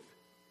truth.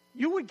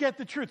 You would get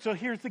the truth. So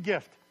here's the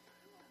gift.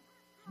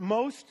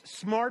 Most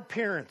smart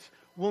parents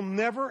will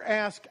never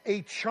ask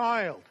a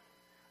child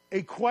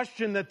a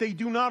question that they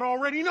do not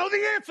already know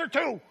the answer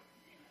to.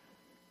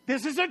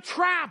 This is a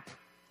trap.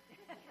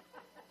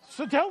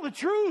 So tell the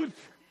truth.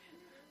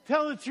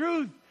 Tell the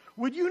truth.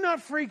 Would you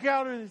not freak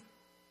out? It's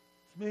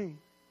me.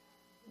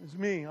 It's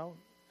me. I'll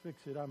fix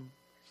it. I'm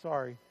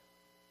sorry.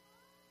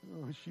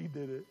 Oh, she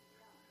did it.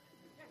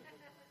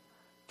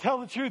 Tell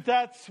the truth.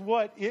 That's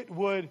what it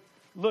would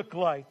look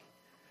like.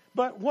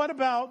 But what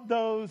about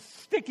those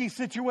sticky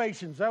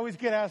situations? I always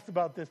get asked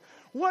about this.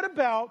 What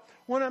about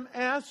when I'm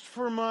asked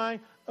for my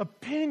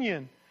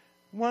opinion?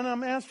 When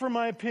I'm asked for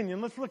my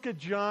opinion. Let's look at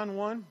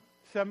John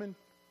 17,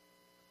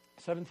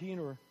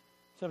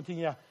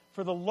 yeah.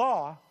 For the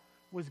law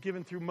was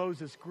given through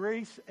Moses.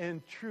 Grace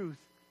and truth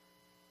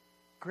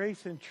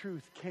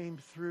came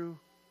through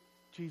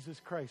Jesus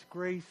Christ.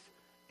 Grace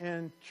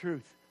and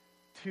truth.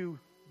 Two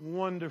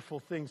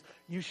wonderful things.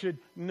 You should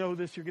know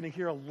this. You're going to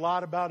hear a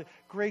lot about it.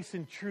 Grace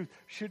and truth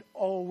should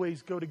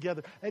always go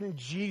together. And in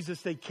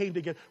Jesus, they came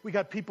together. We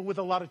got people with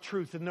a lot of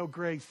truth and no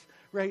grace,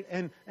 right?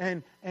 And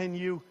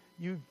you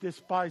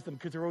despise them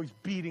because they're always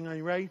beating on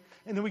you, right?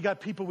 And then we got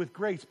people with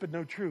grace but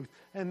no truth.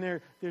 And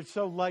they're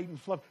so light and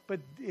fluffy.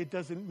 But it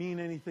doesn't mean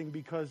anything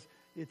because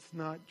it's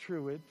not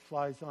true. It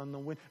flies on the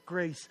wind.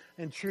 Grace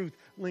and truth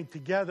linked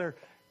together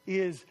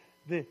is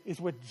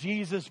what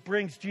Jesus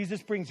brings.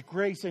 Jesus brings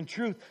grace and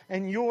truth.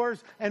 And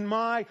yours and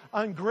my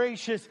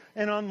ungracious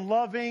and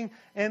unloving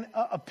and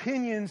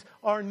opinions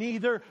are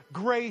neither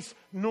grace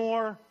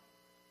nor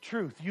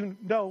truth. You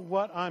know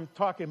what I'm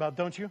talking about,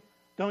 don't you?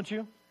 Don't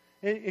you?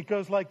 It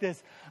goes like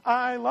this.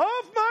 I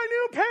love my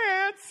new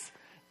pants.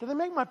 Do they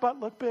make my butt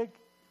look big?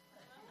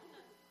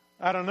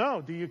 I don't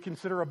know. Do you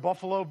consider a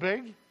buffalo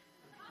big?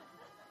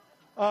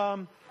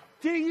 Do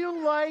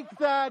you like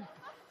that?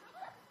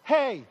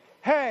 Hey,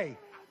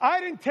 I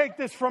didn't take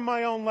this from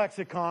my own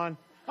lexicon.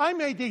 I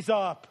made these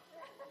up.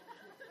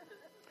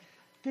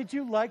 Did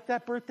you like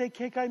that birthday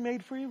cake I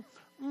made for you?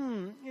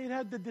 It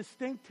had the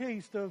distinct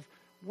taste of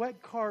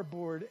wet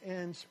cardboard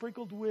and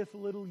sprinkled with a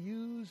little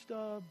used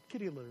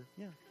kitty litter.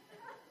 Yeah.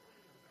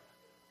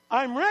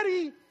 I'm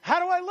ready.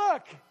 How do I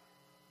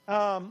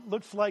look?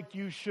 Looks like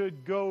you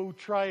should go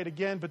try it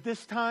again, but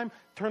this time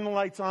turn the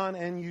lights on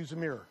and use a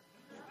mirror.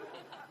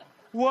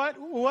 What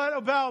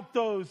about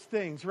those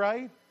things,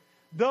 right?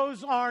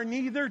 Those are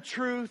neither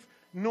truth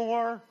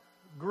nor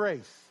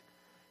grace.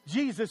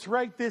 Jesus,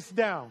 write this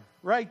down.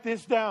 Write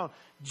this down.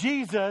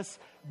 Jesus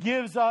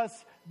gives us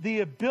the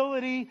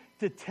ability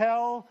to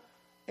tell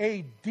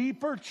a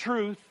deeper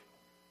truth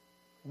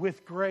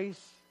with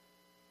grace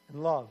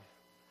and love.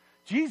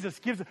 Jesus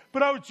gives it,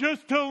 but I was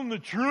just telling the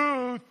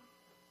truth.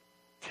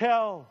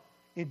 Tell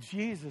in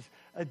Jesus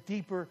a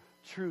deeper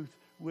truth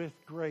with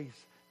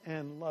grace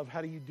and love.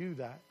 How do you do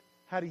that?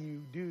 How do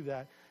you do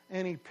that?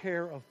 Any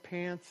pair of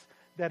pants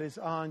that is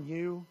on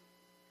you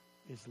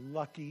is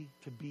lucky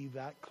to be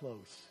that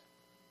close.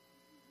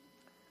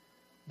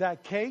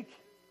 That cake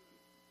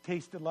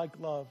tasted like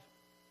love.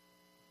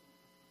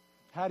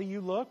 How do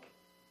you look?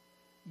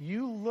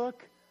 You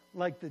look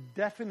like the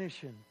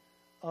definition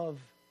of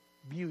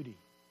beauty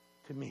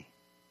to me.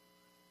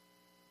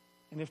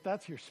 And if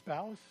that's your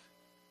spouse,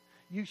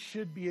 you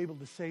should be able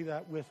to say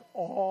that with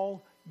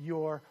all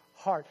your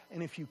heart.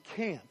 And if you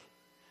can't,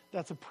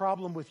 that's a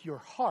problem with your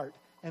heart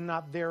and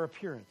not their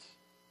appearance.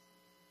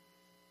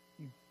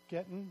 You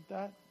getting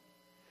that?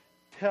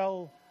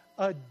 Tell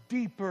a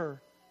deeper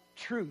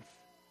truth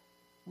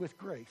with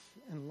grace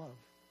and love.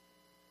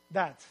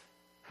 That's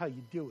how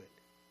you do it.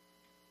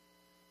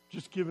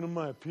 Just giving them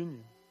my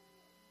opinion.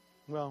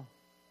 Well,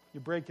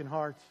 you're breaking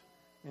hearts,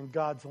 and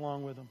God's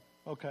along with them.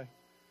 Okay.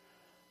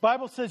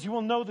 Bible says you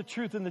will know the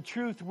truth, and the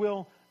truth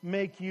will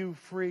make you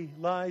free.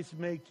 Lies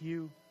make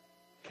you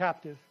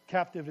captive.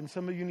 And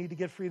some of you need to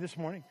get free this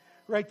morning.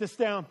 Write this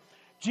down.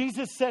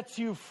 Jesus sets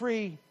you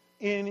free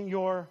in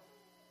your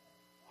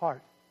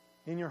heart.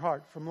 In your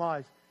heart from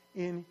lies.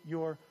 In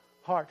your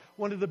heart.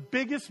 One of the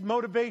biggest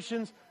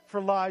motivations for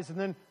lies, and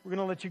then we're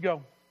going to let you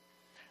go.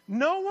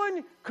 No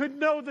one could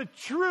know the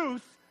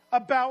truth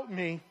about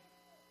me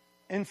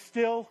and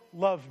still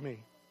love me.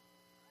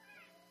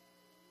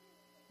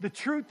 The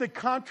truth that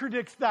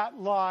contradicts that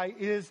lie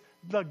is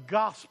the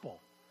gospel.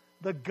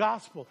 The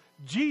gospel.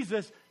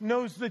 Jesus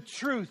knows the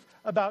truth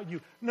about you,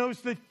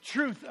 knows the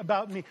truth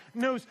about me,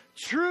 knows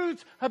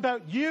truths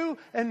about you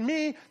and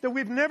me that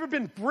we've never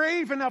been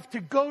brave enough to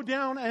go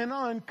down and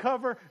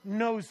uncover,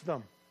 knows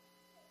them.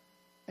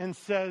 And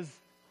says,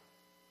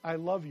 I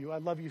love you. I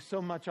love you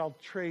so much I'll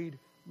trade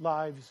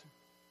lives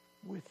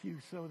with you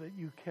so that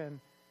you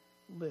can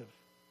live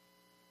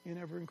in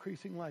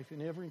ever-increasing life,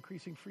 in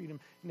ever-increasing freedom,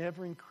 in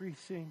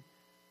ever-increasing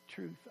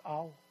truth.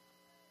 I'll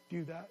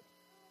do that.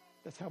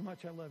 That's how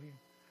much I love you.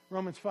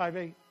 Romans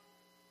 5:8.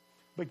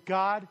 But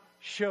God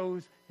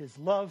shows his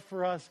love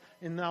for us,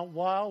 and now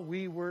while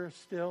we were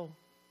still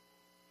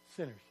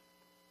sinners,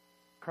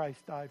 Christ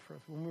died for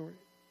us. When we were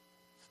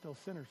still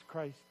sinners,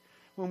 Christ.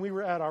 When we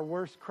were at our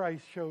worst,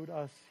 Christ showed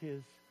us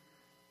his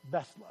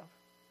best love.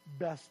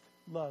 Best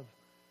love.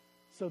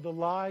 So the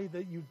lie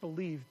that you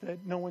believe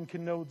that no one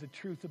can know the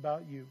truth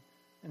about you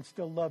and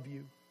still love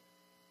you,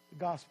 the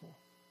gospel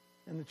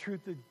and the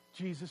truth that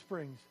Jesus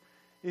brings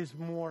is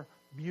more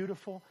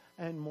beautiful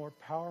and more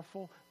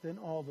powerful than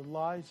all the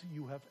lies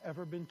you have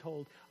ever been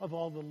told, of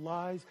all the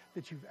lies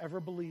that you've ever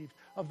believed,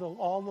 of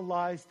all the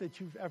lies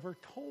that you've ever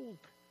told,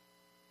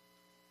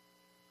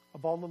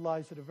 of all the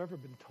lies that have ever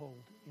been told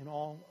in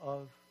all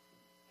of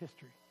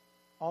history.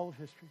 All of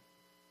history.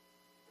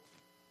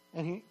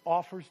 And he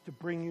offers to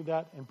bring you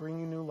that and bring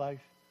you new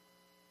life.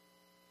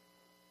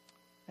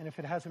 And if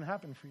it hasn't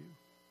happened for you,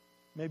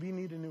 maybe you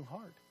need a new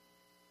heart.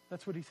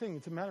 That's what he's saying.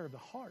 It's a matter of the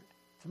heart.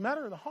 It's a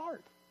matter of the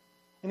heart.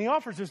 And he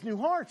offers us new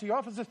hearts. He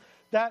offers us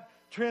that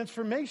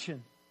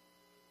transformation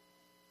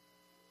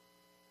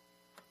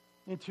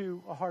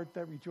into a heart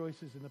that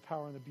rejoices in the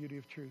power and the beauty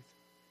of truth.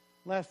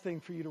 Last thing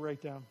for you to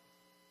write down.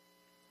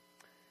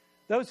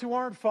 Those who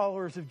aren't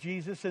followers of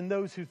Jesus and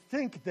those who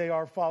think they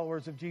are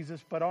followers of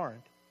Jesus but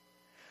aren't,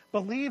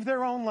 believe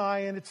their own lie,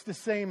 and it's the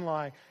same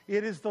lie.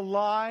 It is the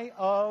lie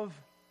of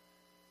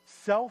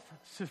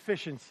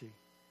self-sufficiency.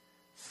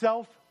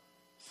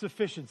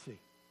 Self-sufficiency.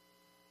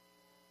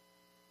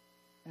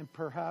 And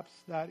perhaps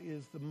that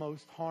is the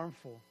most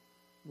harmful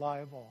lie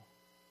of all.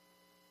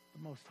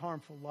 The most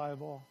harmful lie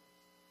of all.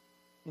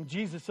 In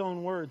Jesus'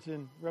 own words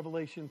in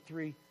Revelation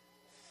 3:17.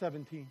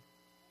 It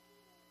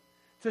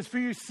says, for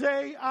you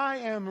say, I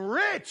am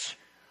rich,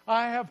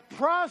 I have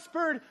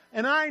prospered,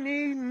 and I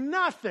need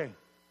nothing.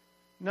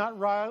 Not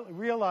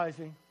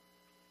realizing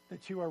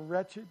that you are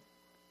wretched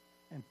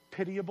and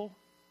pitiable,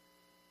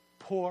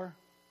 poor,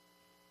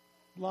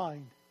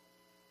 blind,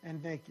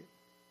 and naked.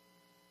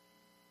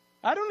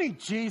 I don't need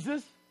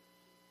Jesus.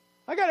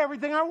 I got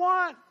everything I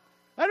want.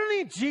 I don't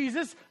need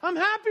Jesus. I'm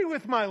happy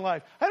with my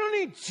life. I don't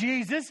need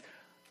Jesus.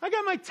 I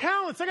got my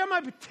talents. I got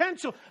my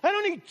potential. I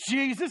don't need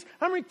Jesus.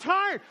 I'm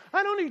retired.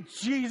 I don't need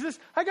Jesus.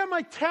 I got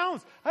my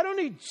talents. I don't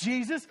need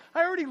Jesus.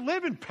 I already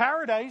live in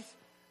paradise.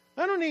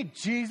 I don't need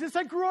Jesus.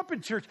 I grew up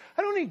in church.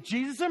 I don't need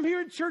Jesus. I'm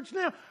here in church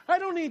now. I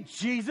don't need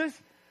Jesus.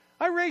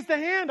 I raised a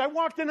hand. I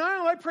walked an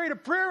aisle. I prayed a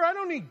prayer. I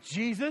don't need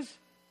Jesus.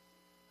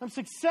 I'm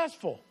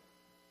successful.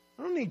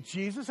 I don't need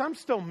Jesus. I'm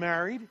still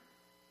married.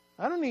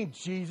 I don't need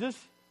Jesus.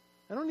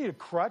 I don't need a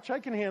crutch. I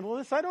can handle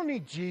this. I don't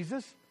need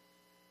Jesus.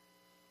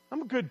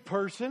 I'm a good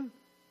person.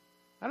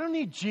 I don't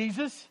need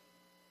Jesus.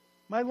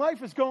 My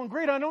life is going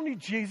great. I don't need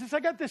Jesus.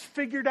 I got this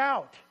figured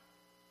out.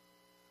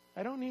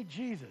 I don't need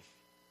Jesus.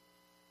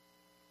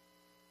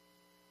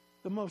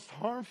 The most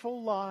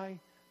harmful lie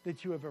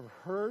that you have ever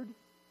heard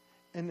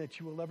and that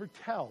you will ever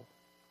tell.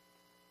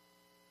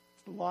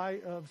 It's the lie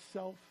of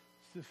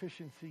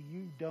self-sufficiency.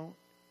 You don't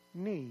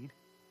need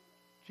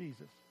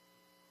Jesus.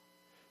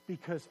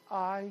 Because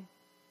I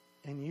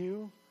and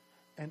you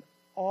and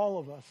all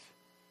of us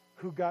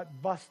who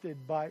got busted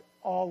by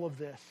all of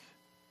this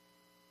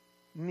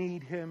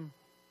need him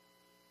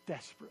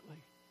desperately.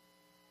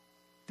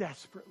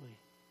 Desperately.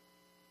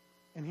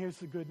 And here's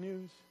the good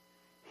news.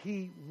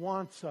 He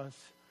wants us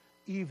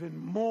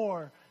even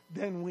more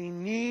than we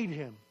need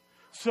him.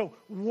 So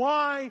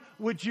why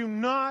would you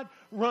not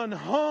run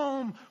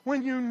home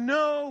when you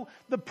know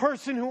the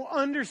person who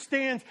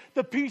understands,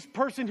 the peace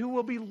person who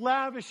will be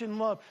lavish in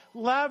love,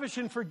 lavish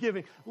in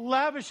forgiving,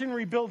 lavish in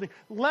rebuilding,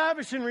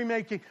 lavish in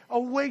remaking,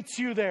 awaits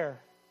you there?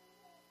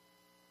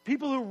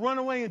 People who run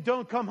away and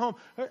don't come home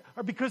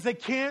are because they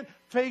can't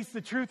face the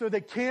truth, or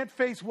they can't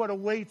face what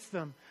awaits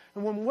them.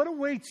 And when what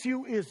awaits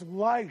you is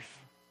life,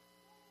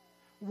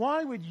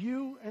 why would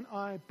you and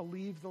I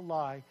believe the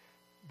lie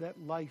that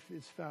life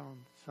is found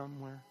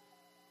somewhere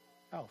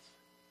else?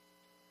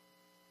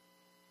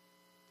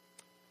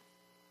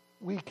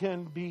 We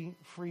can be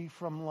free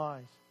from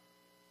lies.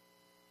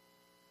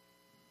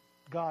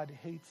 God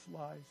hates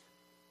lies,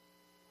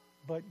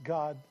 but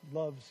God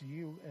loves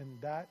you, and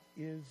that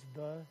is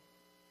the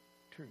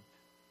truth.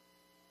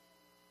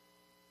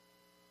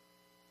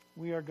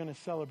 We are going to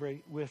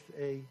celebrate with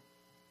a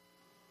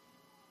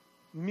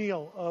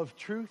meal of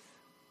truth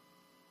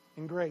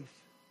and grace.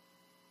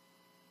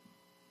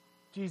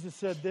 Jesus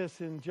said this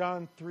in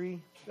John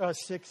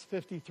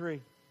 6:53.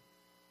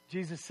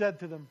 Jesus said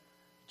to them,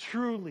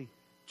 truly,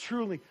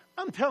 truly,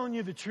 I'm telling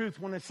you the truth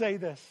when I say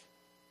this.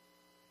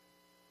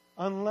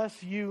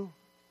 Unless you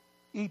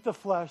eat the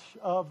flesh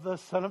of the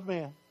Son of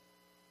Man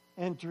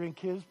and drink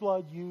his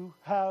blood, you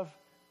have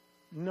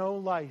no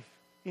life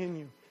in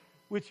you.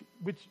 Which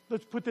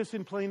let's put this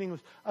in plain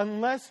English.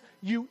 Unless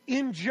you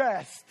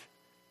ingest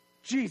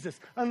Jesus,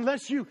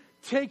 unless you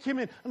take him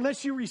in,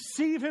 unless you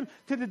receive him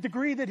to the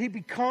degree that he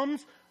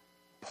becomes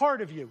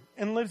part of you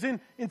and lives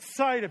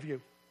inside of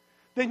you,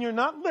 then you're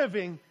not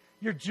living,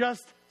 you're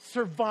just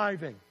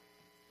surviving.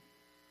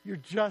 You're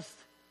just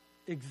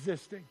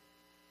existing.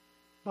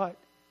 But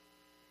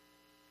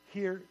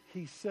here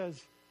he says,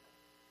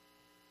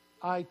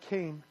 I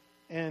came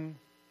and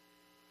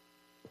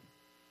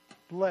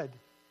bled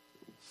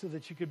so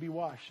that you could be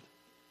washed.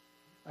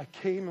 I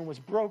came and was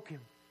broken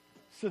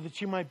so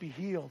that you might be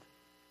healed.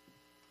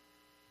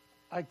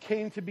 I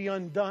came to be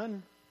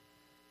undone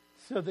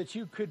so that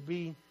you could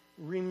be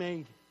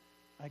remade.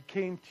 I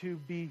came to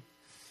be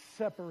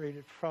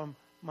separated from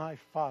my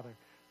Father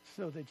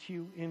so that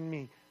you in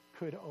me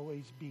could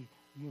always be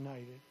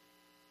united.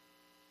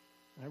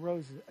 And I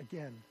rose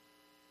again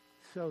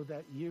so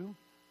that you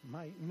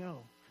might know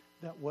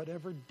that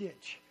whatever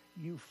ditch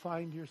you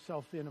find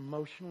yourself in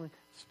emotionally,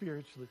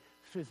 spiritually,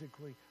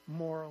 physically,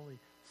 morally,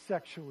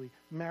 sexually,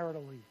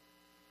 maritally,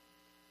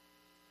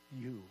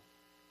 you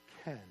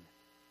can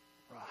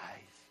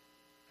rise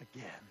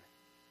again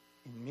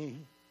in me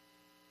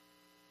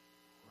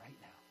right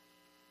now.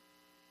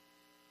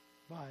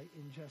 By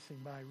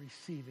ingesting, by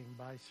receiving,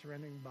 by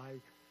surrendering,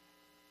 by,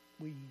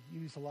 we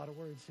use a lot of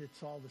words,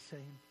 it's all the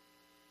same.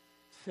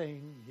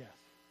 Saying yes.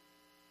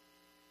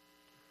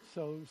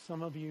 So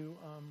some of you,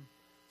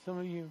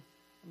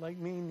 like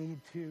me, need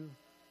to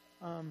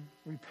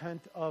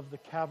repent of the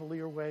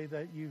cavalier way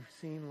that you've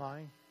seen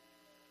lying,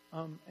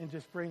 and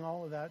just bring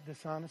all of that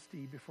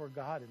dishonesty before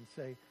God and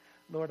say,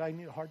 Lord, I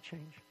need a heart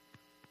change.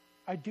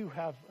 I do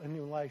have a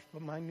new life,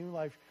 but my new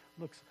life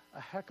looks a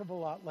heck of a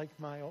lot like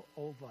my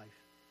old life.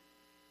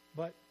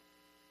 But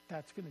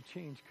that's going to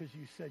change because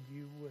you said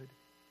you would.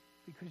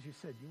 Because you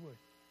said you would.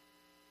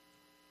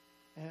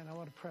 And I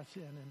want to press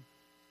in, and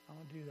I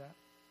want to do that.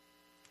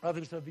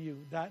 Others of you,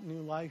 that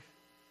new life,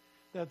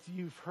 that's,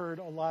 you've heard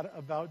a lot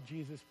about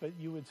Jesus, but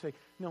you would say,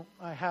 no,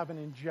 I haven't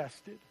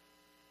ingested.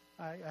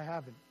 I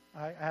haven't.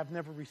 I have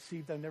never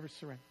received. I've never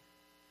surrendered.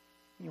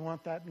 You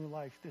want that new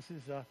life. This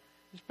is,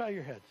 just bow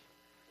your heads.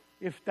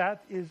 If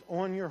that is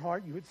on your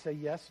heart, you would say,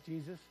 yes,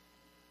 Jesus.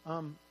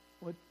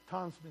 What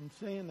Tom's been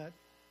saying, that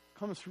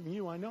comes from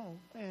you, I know.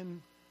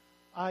 And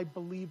I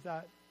believe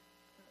that.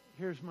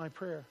 Here's my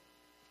prayer.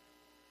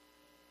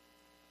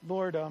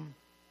 Lord, I'm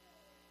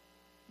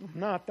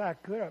not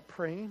that good at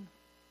praying,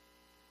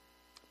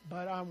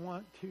 but I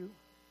want to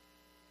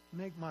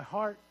make my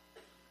heart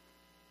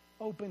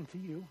open to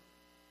you.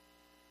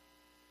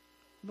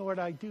 Lord,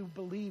 I do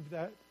believe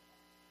that,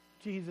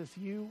 Jesus,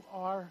 you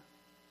are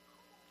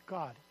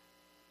God,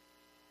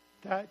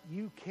 that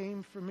you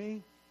came for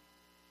me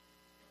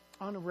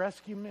on a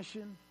rescue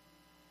mission,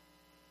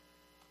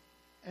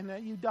 and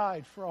that you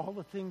died for all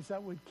the things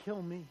that would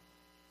kill me,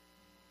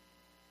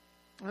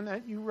 and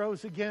that you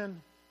rose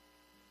again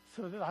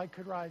so that I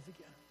could rise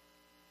again.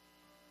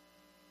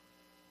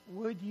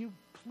 Would you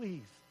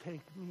please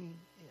take me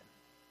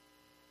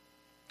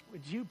in?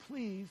 Would you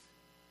please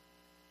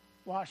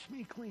wash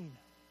me clean?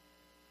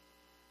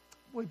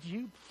 Would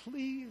you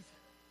please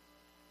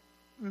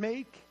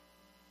make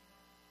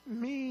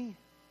me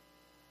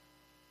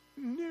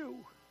new?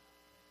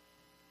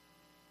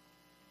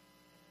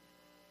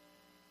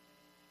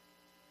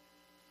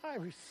 I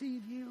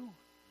receive you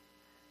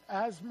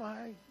as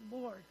my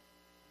Lord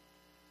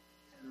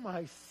and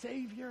my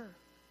Savior.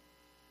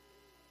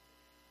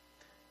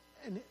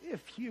 And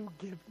if you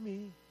give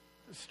me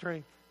the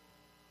strength,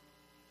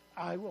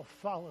 I will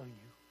follow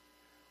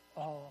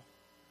you all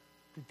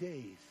the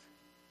days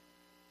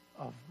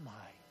of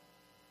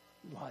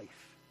my life.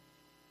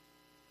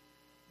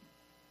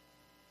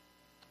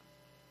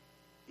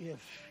 if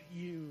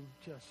you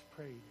just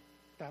prayed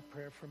that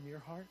prayer from your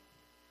heart,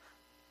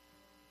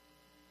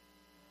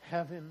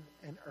 heaven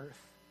and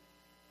earth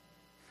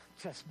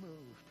just moved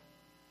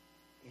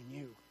in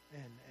you.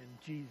 And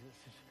Jesus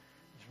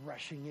is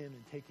rushing in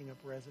and taking up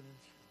residence.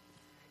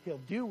 He'll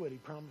do what he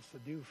promised to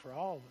do for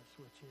all of us,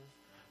 which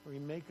is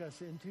remake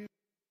us into